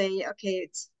would say, okay,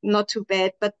 it's not too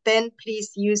bad, but then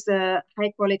please use a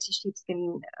high quality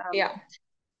sheepskin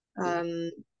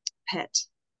pad.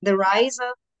 The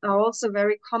risers are also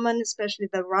very common, especially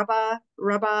the rubber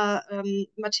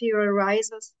material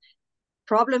risers.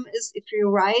 Problem is, if you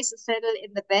rise a saddle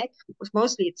in the back,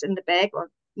 mostly it's in the back,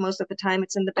 or most of the time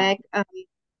it's in the back,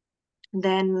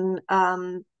 then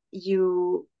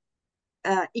you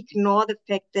ignore the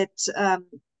fact that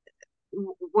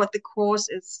what the cause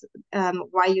is,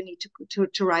 why you need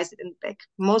to rise it in the back.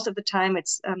 Most of the time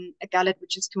it's a gullet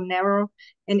which is too narrow,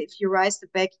 and if you rise the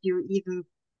back, you even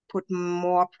put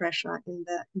more pressure in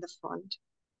the front.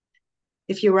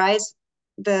 If you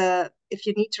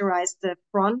need to rise the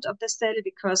front of the saddle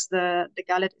because the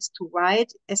gullet is too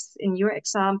wide, as in your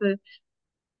example,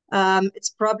 it's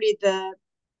probably the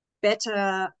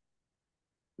better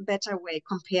way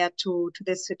compared to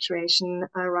this situation,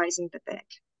 rising the back,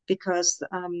 because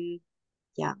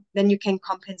then you can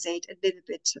compensate a little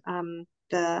bit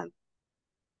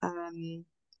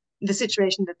the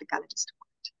situation that the gullet is too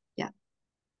wide. Yeah.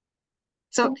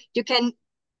 So you can,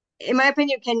 in my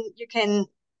opinion, you can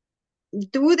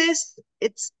do this.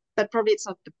 But probably it's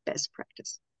not the best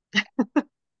practice. But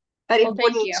it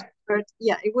wouldn't hurt.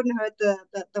 Yeah, it wouldn't hurt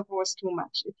the horse too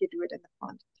much if you do it in the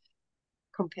front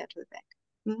compared to the back.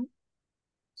 Mm-hmm.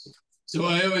 So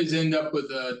I always end up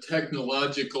with a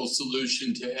technological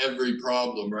solution to every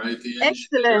problem, right?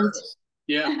 Excellent.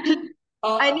 Yeah.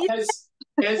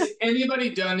 Has anybody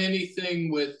done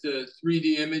anything with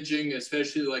 3D imaging,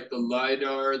 especially like the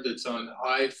LiDAR that's on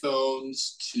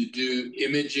iPhones, to do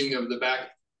imaging of the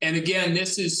back? And again,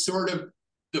 this is sort of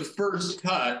the first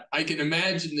cut. I can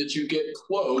imagine that you get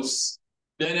close.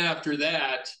 Then after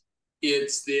that,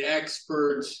 it's the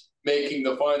expert making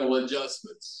the final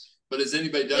adjustments. But has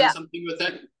anybody done something with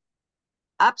that?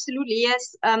 Absolutely,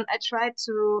 yes. I tried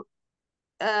to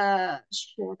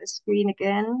share the screen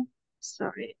again.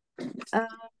 Sorry.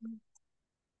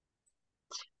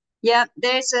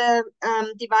 There's a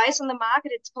device on the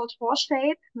market. It's called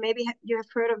HorseShape. Maybe you have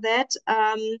heard of that.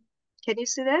 Can you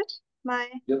see that?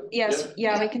 Yes.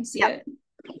 Yeah, we can see it.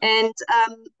 And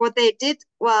what they did,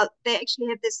 well, they actually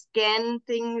have this scan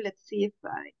thing. Let's see if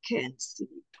I can see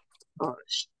or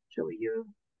show you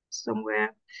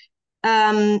somewhere.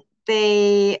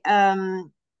 They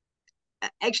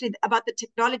actually, about the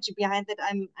technology behind it,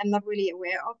 I'm not really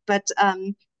aware of, but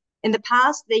in the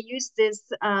past they used this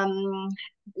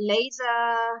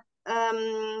laser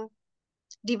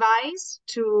device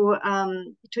to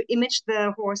image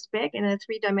the horse back in a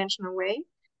 3-dimensional way.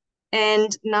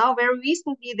 And now very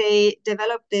recently they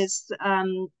developed this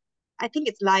I think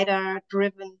it's LiDAR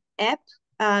driven app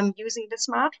using the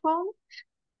smartphone,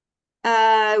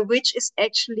 which is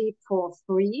actually for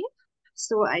free.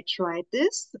 So I tried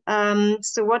this.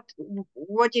 So what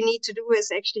you need to do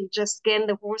is actually just scan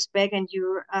the horse back, and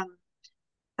you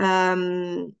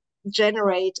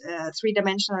generate a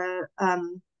 3-dimensional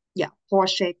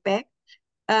horse shaped back.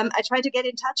 I tried to get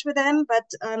in touch with them,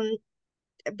 but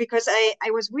because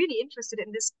I was really interested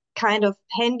in this kind of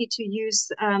handy to use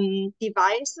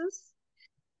devices.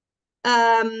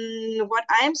 What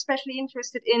I'm especially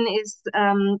interested in is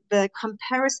the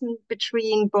comparison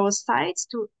between both sides.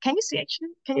 Can you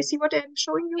see what I'm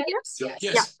showing you here? Yes.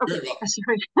 Yeah, okay. Very well.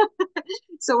 Sorry.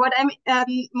 So what I'm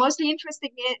mostly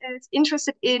interested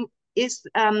in is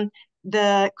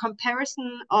the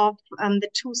comparison of the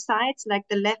two sides, like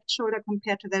the left shoulder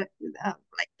compared to the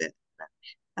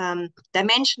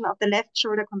dimension of the left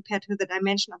shoulder compared to the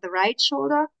dimension of the right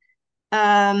shoulder.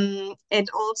 And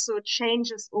also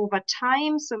changes over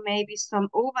time, so maybe some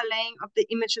overlaying of the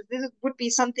images. This would be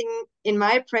something in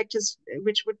my practice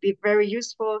which would be very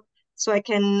useful, so I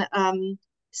can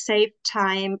save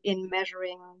time in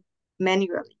measuring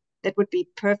manually. That would be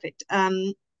perfect.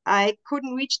 I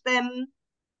couldn't reach them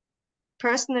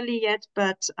personally yet,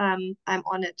 but I'm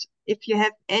on it. If you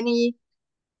have any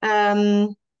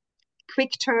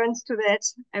quick turns to that,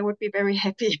 I would be very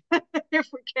happy if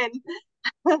we can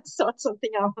sort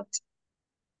something out.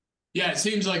 Yeah, it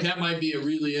seems like that might be a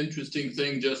really interesting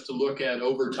thing just to look at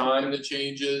over time, the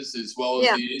changes as well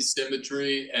as the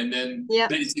asymmetry. And then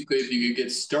basically, if you could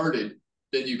get started,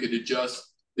 then you could adjust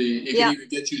it could even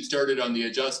get you started on the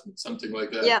adjustment, something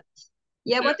like that.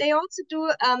 Yeah, what they also do,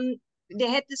 they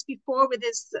had this before with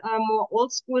this more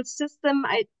old school system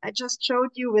I just showed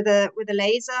you with a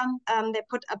laser they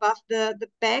put above the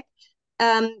back.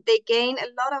 They gain a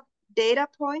lot of data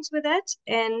points with that.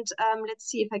 And let's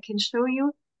see if I can show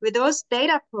you. With those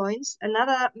data points,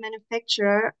 another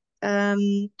manufacturer,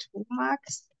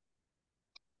 Tomax.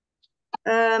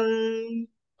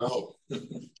 Oh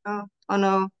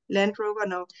no, Land Rover,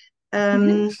 no.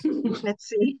 Let's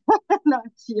see. No,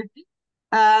 it's here.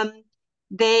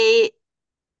 They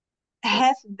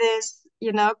have this,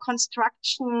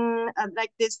 construction,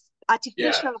 like this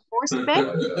artificial horseback.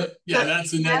 That's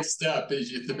the next step.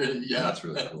 Is that's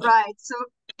really cool. Right. So,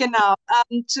 genau,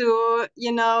 to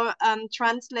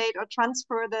translate or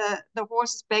transfer the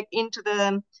horses back into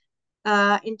the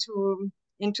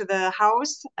into the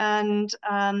house. And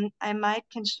I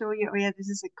can show you. Oh yeah, this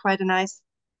is quite a nice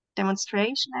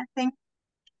demonstration, I think.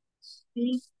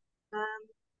 See.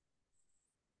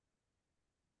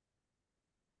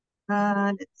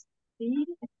 Let's see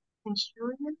if I can show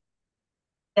you.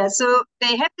 Yeah, so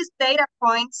they have this data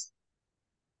points.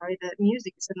 Sorry, the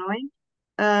music is annoying.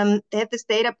 They have this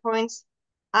data points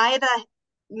either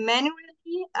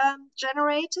manually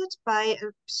generated by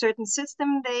a certain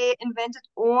system they invented,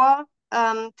 or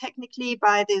technically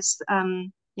by this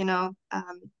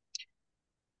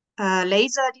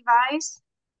laser device,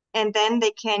 and then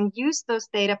they can use those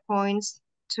data points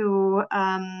to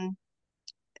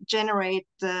generate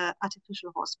the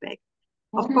artificial horseback.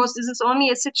 Of course, this is only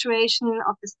a situation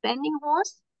of the standing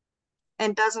horse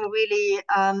and doesn't really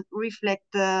reflect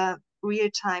the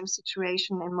real-time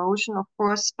situation in motion, of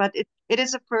course, but it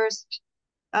is a first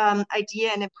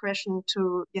idea and impression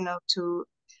to, to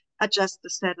adjust the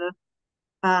saddle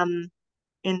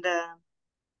in the,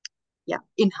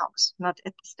 in-house, not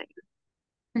at the stable.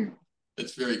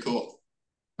 That's very cool.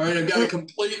 All right, I've got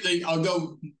I'll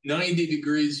go 90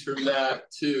 degrees from that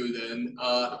too then.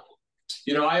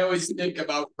 I always think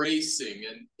about racing,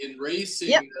 and in racing,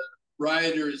 the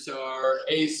riders are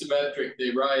asymmetric.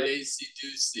 They ride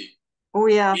acey-deucey. Oh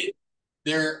yeah.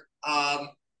 They're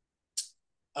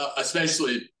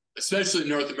especially in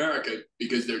North America,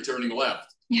 because they're turning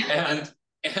left.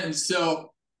 And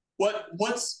so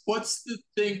what's the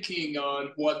thinking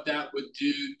on what that would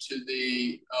do to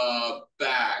the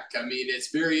back? I mean, it's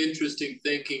very interesting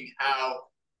thinking how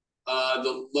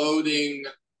the loading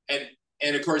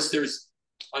and of course there's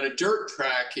on a dirt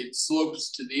track, it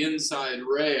slopes to the inside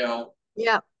rail.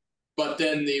 Yeah. But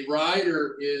then the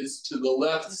rider is to the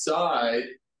left side.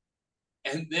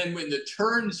 And then when the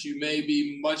turns, you may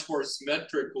be much more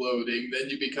symmetric loading. Then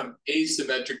you become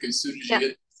asymmetric as soon as you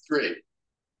get straight.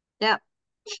 Yeah.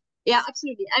 Yeah,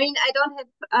 absolutely. I mean, I don't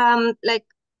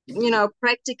have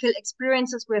practical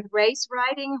experiences with race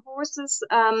riding horses.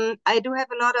 I do have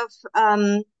a lot of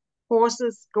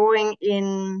horses going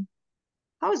in,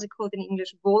 how is it called in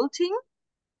English? Vaulting?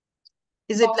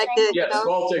 Is it like the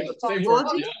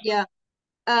vaulting? Yeah.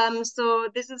 So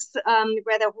this is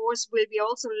where the horse will be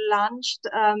also lunged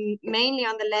mainly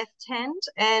on the left hand.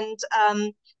 And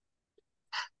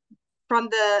from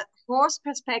the horse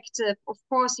perspective, of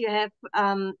course, you have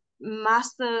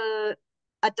muscle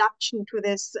adaptation to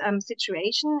this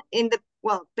situation. In the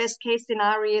best case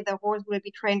scenario, the horse will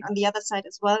be trained on the other side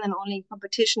as well, and only in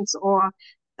competitions or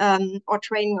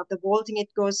training of the vaulting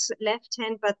it goes left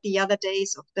hand, but the other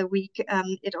days of the week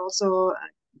it also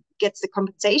gets the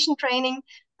compensation training.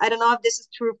 I don't know if this is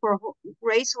true for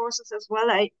race horses as well.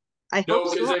 I hope so. No,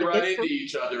 because they run into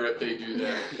each other if they do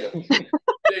that.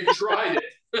 They've tried it.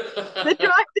 They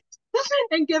tried it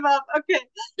and give up. Okay.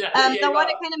 Now what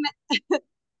I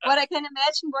can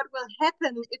imagine what will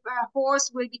happen if a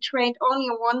horse will be trained only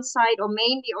on one side or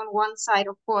mainly on one side.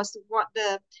 Of course, what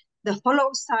the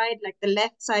hollow side, like the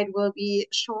left side, will be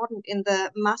shortened in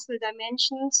the muscle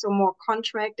dimension, so more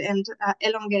contract and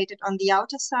elongated on the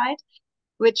outer side,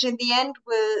 which in the end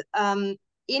will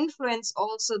influence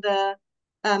also the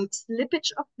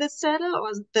slippage of the saddle,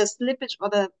 or the slippage or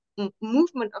the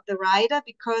movement of the rider,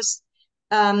 because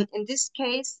in this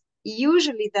case,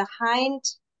 usually the hind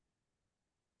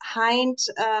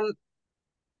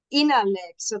inner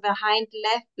leg, so the hind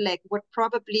left leg, would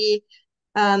probably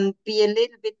be a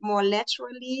little bit more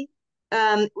laterally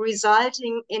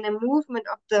resulting in a movement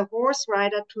of the horse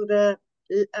rider to the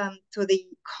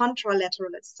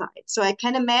contralateral side. So I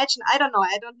can imagine, I don't know,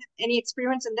 I don't have any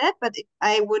experience in that, but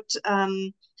I would,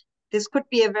 this could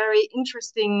be a very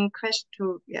interesting question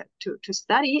to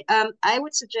study. I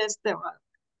would suggest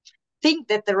think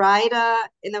that the rider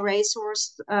in a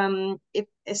racehorse, if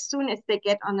as soon as they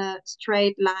get on a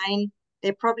straight line,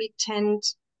 they probably tend,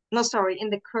 no, sorry, in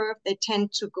the curve, they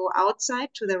tend to go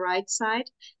outside to the right side.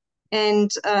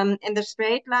 And in the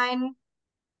straight line,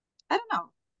 I don't know,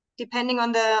 depending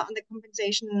on the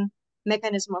compensation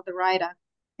mechanism of the rider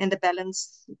and the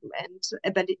balance and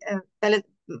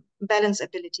balance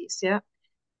abilities, yeah.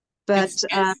 But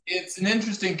it's an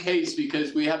interesting case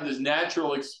because we have this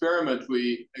natural experiment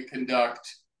we conduct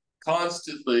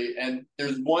constantly, and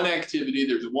there's one activity,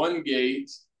 there's one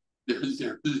gait,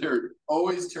 they're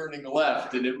always turning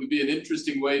left, and it would be an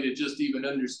interesting way to just even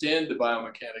understand the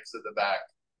biomechanics of the back,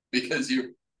 because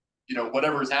you know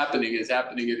whatever's happening is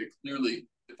happening in a clearly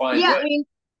defined way.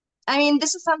 I mean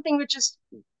this is something which is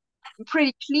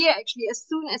pretty clear actually. As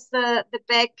soon as the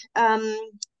back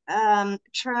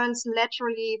turns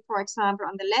laterally, for example,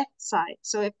 on the left side.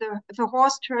 So if a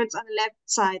horse turns on the left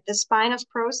side, the spinous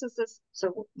processes.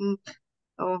 So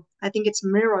I think it's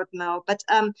mirrored now. But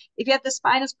if you have the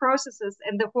spinous processes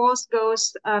and the horse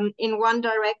goes in one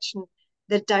direction,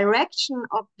 the direction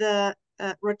of the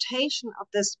rotation of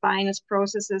the spinous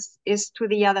processes is to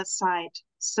the other side.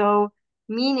 So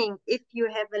meaning if you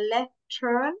have a left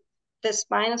turn, the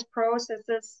spinous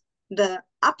processes, the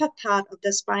upper part of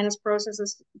the spinous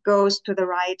processes goes to the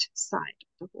right side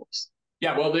of the horse.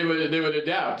 Yeah, well, they would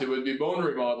adapt. It would be bone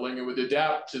remodeling. It would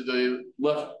adapt to the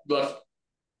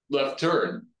left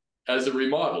turn as a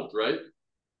remodeled, right?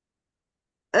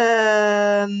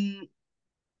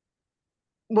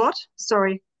 What?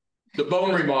 Sorry. The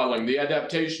bone remodeling, the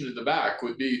adaptation of the back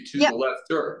would be to the left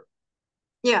turn.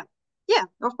 Yeah,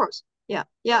 of course. Yeah,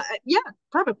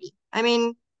 probably. I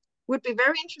mean, would be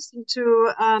very interesting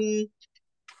to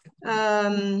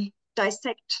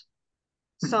dissect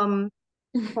some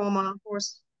former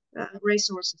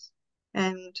racehorses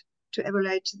and to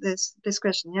evaluate this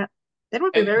question. Yeah, that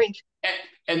would be very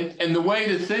interesting. And the way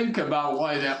to think about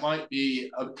why that might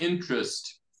be of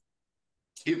interest,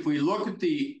 if we look at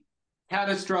the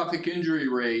catastrophic injury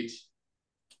rate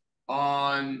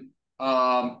on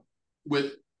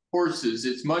with horses,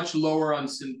 it's much lower on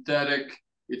synthetic.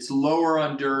 It's lower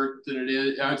on dirt than it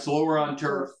is. It's lower on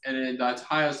turf, and that's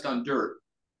highest on dirt.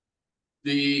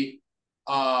 The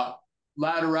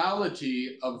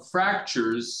laterality of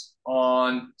fractures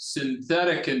on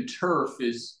synthetic and turf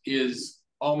is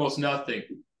almost nothing,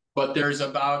 but there's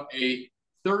about a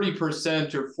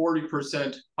 30% or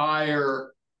 40%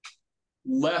 higher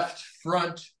left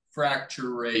front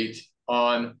fracture rate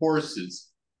on horses.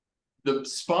 The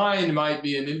spine might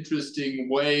be an interesting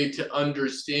way to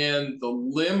understand the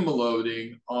limb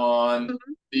loading on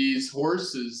these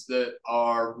horses that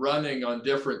are running on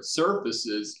different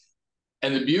surfaces.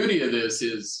 And the beauty of this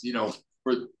is, you know,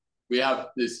 we have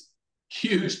this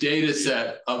huge data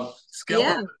set of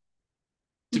skeletons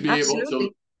to be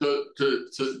able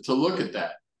to look at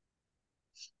that.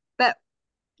 But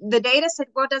the data set,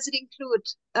 what does it include?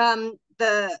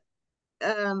 The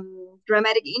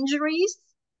dramatic injuries,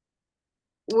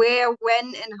 where, when,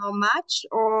 and how much,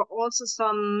 or also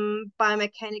some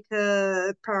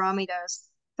biomechanical parameters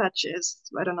such as,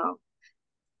 I don't know,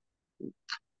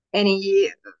 any,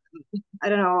 I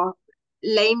don't know,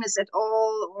 lameness at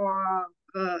all, or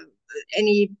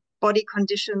any body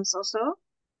conditions also?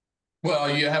 Well,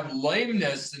 you have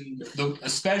lameness, and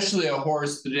especially a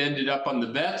horse that ended up on the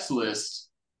vets list.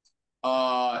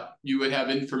 You would have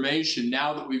information.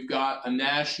 Now that we've got a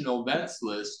national vets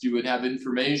list, you would have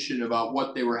information about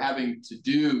what they were having to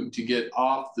do to get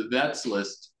off the vets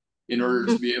list in order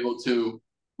to be able to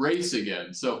race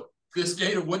again. So this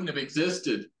data wouldn't have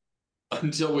existed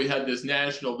until we had this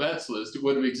national vets list. It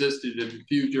would have existed in a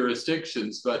few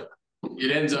jurisdictions, but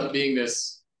it ends up being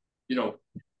this, you know,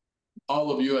 all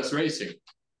of U.S. racing.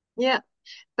 Yeah,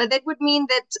 but that would mean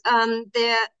that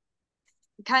there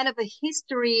kind of a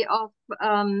history of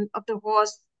the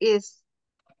horse is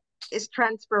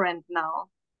transparent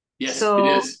now. Yes, so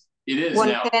it is. It is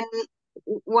now.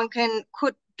 One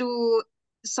could do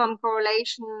some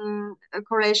correlation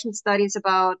studies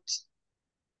about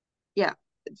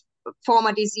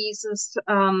former diseases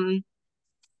in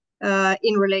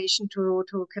relation to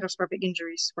catastrophic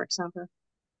injuries, for example.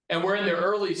 And we're in the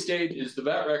early stages. The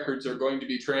vet records are going to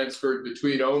be transferred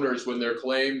between owners when they're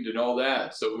claimed and all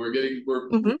that. So we're getting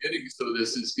so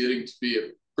this is getting to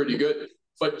be pretty good.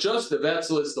 But just the vets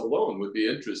list alone would be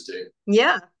interesting.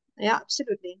 Yeah, Yeah,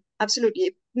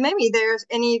 absolutely. Maybe there's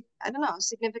any, I don't know,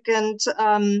 significant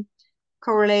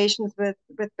correlations with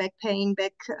back pain,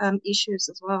 back issues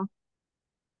as well.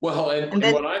 Well, and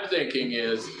then, what I'm thinking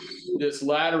is this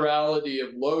laterality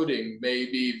of loading may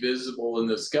be visible in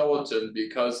the skeleton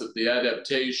because of the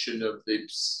adaptation of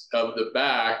the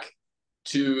back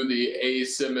to the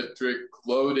asymmetric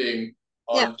loading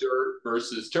on dirt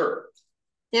versus turf.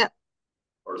 Yeah.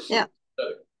 Or synthetic.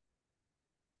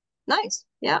 Nice.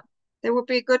 Yeah. There would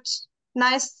be a good,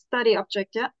 nice study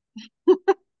object. Yeah.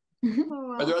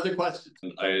 Are there other questions?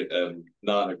 I am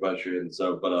not a equestrian,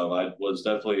 so but I was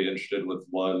definitely interested with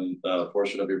one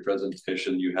portion of your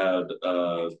presentation. You had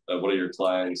one of your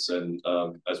clients, and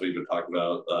as we've been talking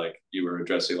about, like you were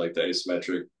addressing like the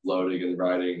asymmetric loading and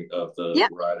riding of the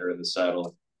rider in the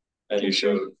saddle, and you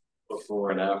showed before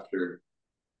and after.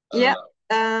 Yeah.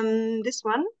 This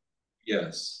one.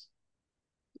 Yes.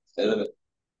 And then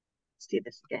see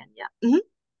this again. Yeah.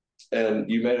 And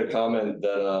you made a comment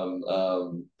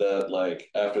that that like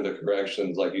after the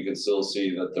corrections, like you can still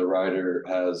see that the rider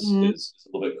is a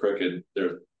little bit crooked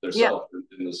their self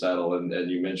in the saddle, and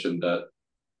you mentioned that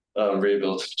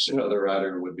rehabilitation of the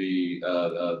rider would be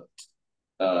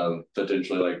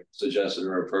potentially like suggested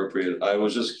or appropriate. I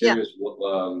was just curious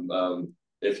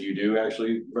if you do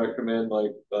actually recommend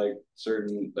like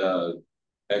certain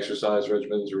exercise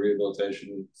regimens or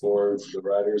rehabilitation for the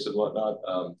riders and whatnot,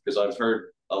 because I've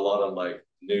heard a lot on like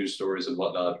news stories and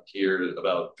whatnot here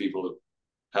about people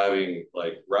having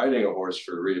like riding a horse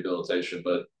for rehabilitation,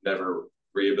 but never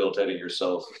rehabilitating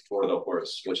yourself for the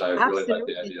horse, which I really like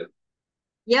the idea.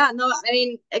 Yeah, no, I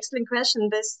mean, excellent question.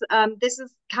 This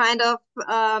is kind of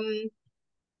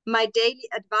my daily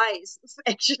advice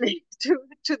actually to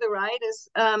the riders,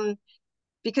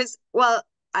 because well,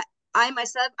 I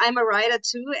myself, I'm a rider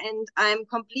too, and I'm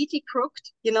completely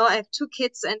crooked. You know, I have 2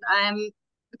 kids and I'm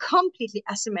completely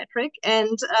asymmetric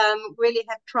and really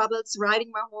have troubles riding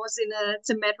my horse in a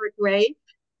symmetric way.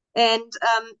 And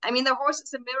I mean, the horse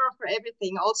is a mirror for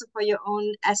everything, also for your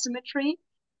own asymmetry.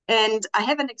 And I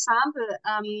have an example.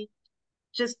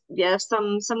 Just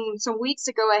some weeks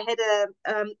ago, I had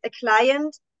a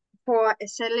client for a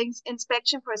saddle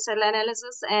inspection, for a saddle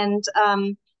analysis, and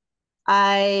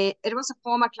it was a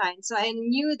former client, so I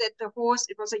knew that the horse,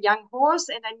 it was a young horse,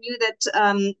 and I knew that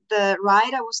the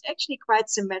rider was actually quite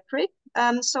symmetric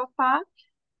so far.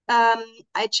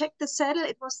 I checked the saddle,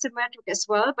 it was symmetric as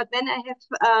well, but then I have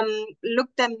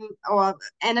looked them or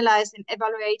analyzed and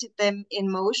evaluated them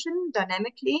in motion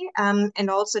dynamically, and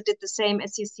also did the same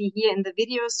as you see here in the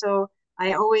video. So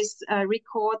I always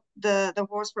record the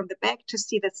horse from the back to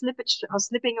see the slippage or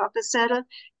slipping of the saddle.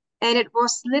 And it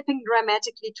was slipping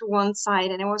dramatically to one side.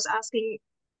 And I was asking,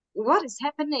 what is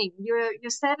happening? Your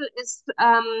saddle is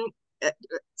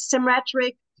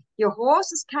symmetric. Your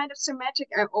horse is kind of symmetric.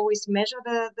 I always measure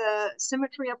the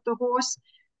symmetry of the horse,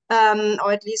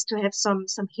 or at least to have some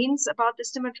hints about the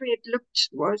symmetry. It looked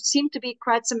or seemed to be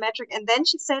quite symmetric. And then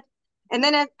she said, and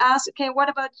then I asked, okay, what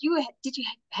about you? Did you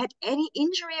had any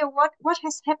injury, or what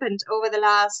has happened over the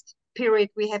last period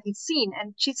we haven't seen?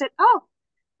 And she said, oh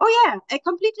yeah, I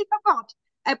completely forgot.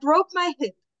 I broke my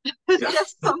hip.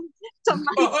 Just some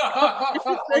months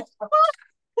ago.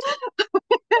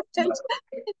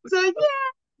 So yeah,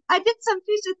 I did some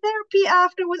physiotherapy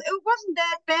afterwards. It wasn't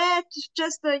that bad,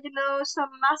 just some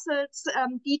muscles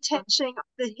detaching of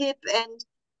the hip, and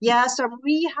yeah, some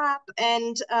rehab.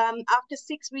 And after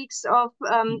 6 weeks of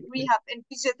rehab and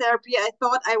physiotherapy, I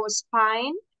thought I was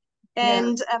fine.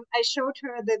 And I showed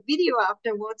her the video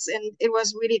afterwards, and it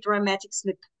was really dramatic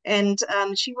slip. And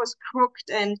she was crooked,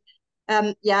 and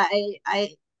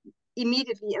I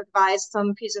immediately advised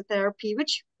some physiotherapy,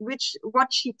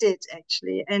 what she did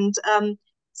actually. And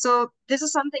so this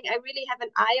is something I really have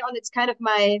an eye on. It's kind of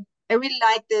I really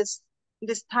like this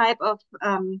type of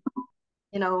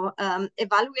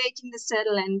evaluating the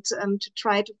saddle and to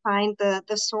try to find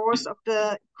the source of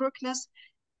the crookedness.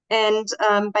 And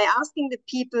by asking the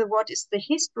people what is the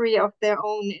history of their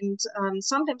own, and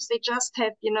sometimes they just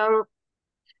have,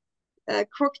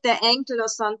 crook their ankle or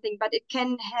something, but it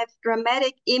can have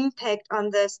dramatic impact on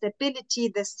the stability,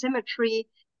 the symmetry,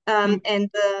 and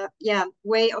the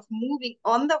way of moving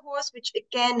on the horse, which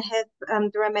again have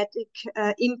dramatic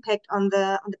impact on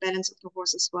the balance of the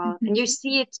horse as well. And you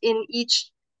see it in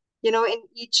each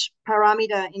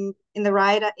parameter, in the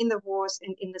rider, in the horse,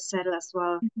 and in the saddle as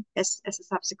well, as a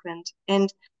subsequent.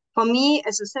 And for me,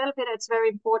 as a saddle fitter, it's very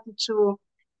important to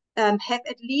have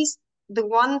at least the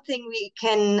one thing we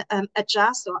can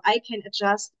adjust, or I can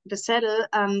adjust the saddle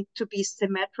to be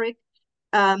symmetric.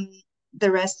 The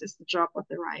rest is the job of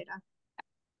the rider.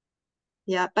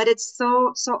 Yeah, but it's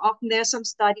so often there's some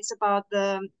studies about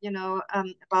the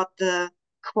about the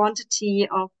quantity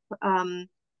of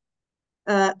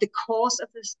the cause of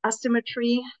this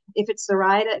asymmetry, if it's the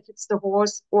rider, if it's the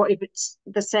horse, or if it's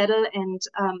the saddle. And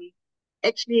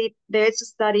actually, there's a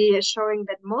study showing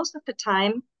that most of the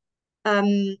time,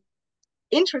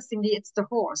 interestingly, it's the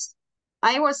horse.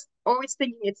 I was always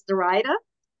thinking it's the rider,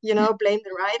 blame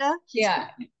the rider. Yeah,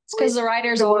 it's because the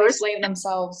riders always blame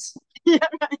themselves. Yeah,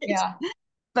 right. Yeah.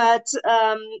 But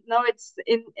no,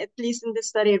 at least in this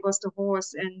study, it was the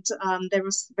horse, and that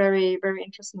was very, very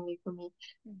interestingly for me.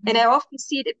 Mm-hmm. And I often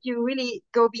see it, if you really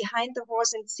go behind the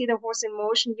horse and see the horse in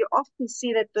motion, you often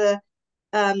see that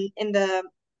in the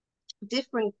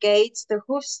different gaits, the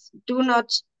hoofs do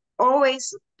not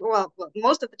always, well,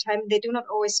 most of the time, they do not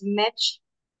always match.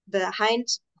 The hind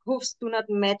hoofs do not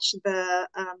match the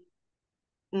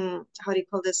how do you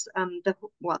call this,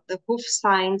 the hoof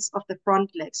signs of the front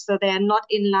legs, so they are not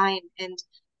in line. And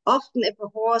often if a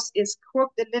horse is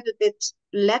crooked a little bit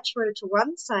lateral to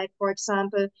one side, for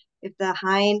example, if the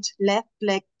hind left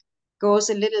leg goes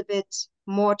a little bit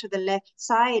more to the left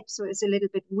side, so it's a little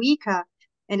bit weaker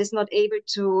and is not able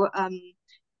to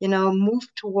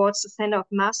move towards the center of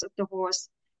mass of the horse,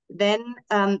 then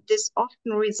this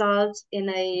often results in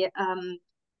a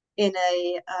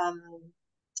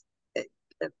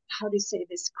how do you say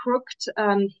this, crooked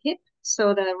hip.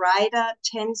 So the rider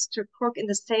tends to crook in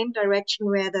the same direction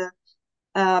where the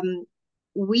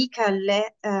weaker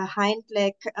hind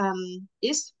leg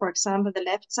is, for example, the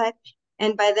left side.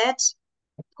 And by that,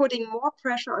 putting more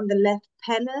pressure on the left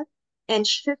panel and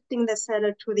shifting the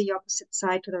saddle to the opposite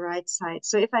side, to the right side.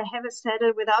 So if I have a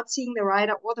saddle without seeing the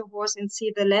rider or the horse and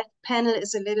see the left panel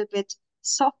is a little bit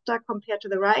softer compared to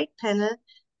the right panel,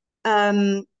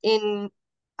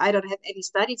 I don't have any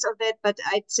studies of that, but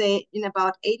I'd say in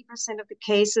about 80% of the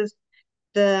cases,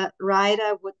 the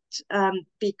rider would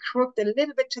be crooked a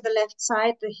little bit to the left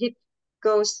side. The hip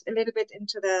goes a little bit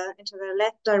into the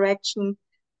left direction,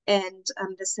 and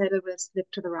the saddle will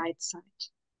slip to the right side.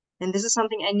 And this is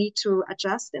something I need to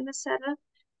adjust in the saddle,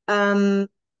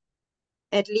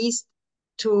 at least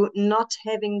to not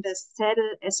having the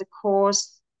saddle as a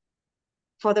cause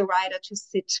for the rider to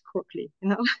sit crookedly. You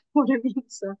know what I mean?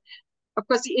 So, of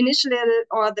course, the initial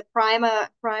or the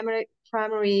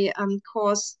primary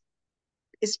cause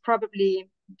is probably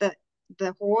the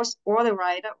horse or the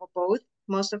rider or both,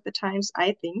 most of the times,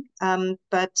 I think.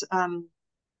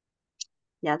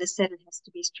 Yeah, the saddle has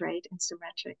to be straight and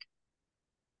symmetric.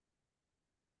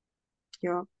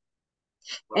 Yeah.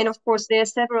 And of course, there are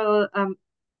several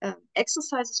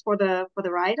exercises for the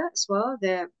rider as well.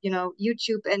 They're,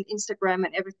 YouTube and Instagram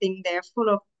and everything, they're full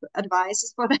of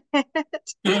advices for that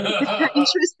if you're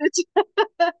interested.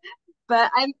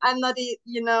 But I'm not a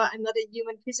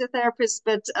human physiotherapist,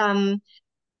 but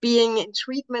being in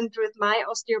treatment with my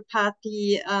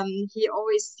osteopathy, he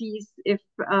always sees if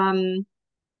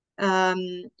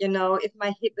if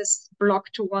my hip is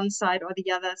blocked to one side or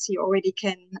the other, he already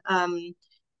can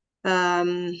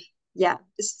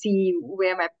see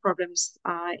where my problems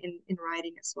are in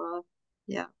riding as well.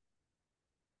 Yeah.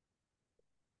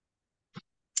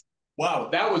 Wow,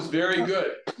 that was very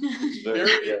good.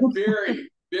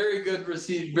 Very good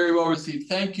received, very well received.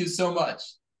 Thank you so much.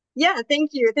 Yeah,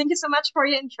 thank you. Thank you so much for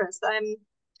your interest.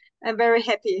 I'm very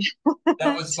happy.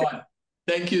 That was fun.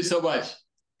 Thank you so much.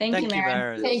 Thank you,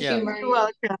 Maren. Thank you, Maren. You're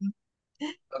welcome.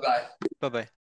 Bye-bye. Bye-bye.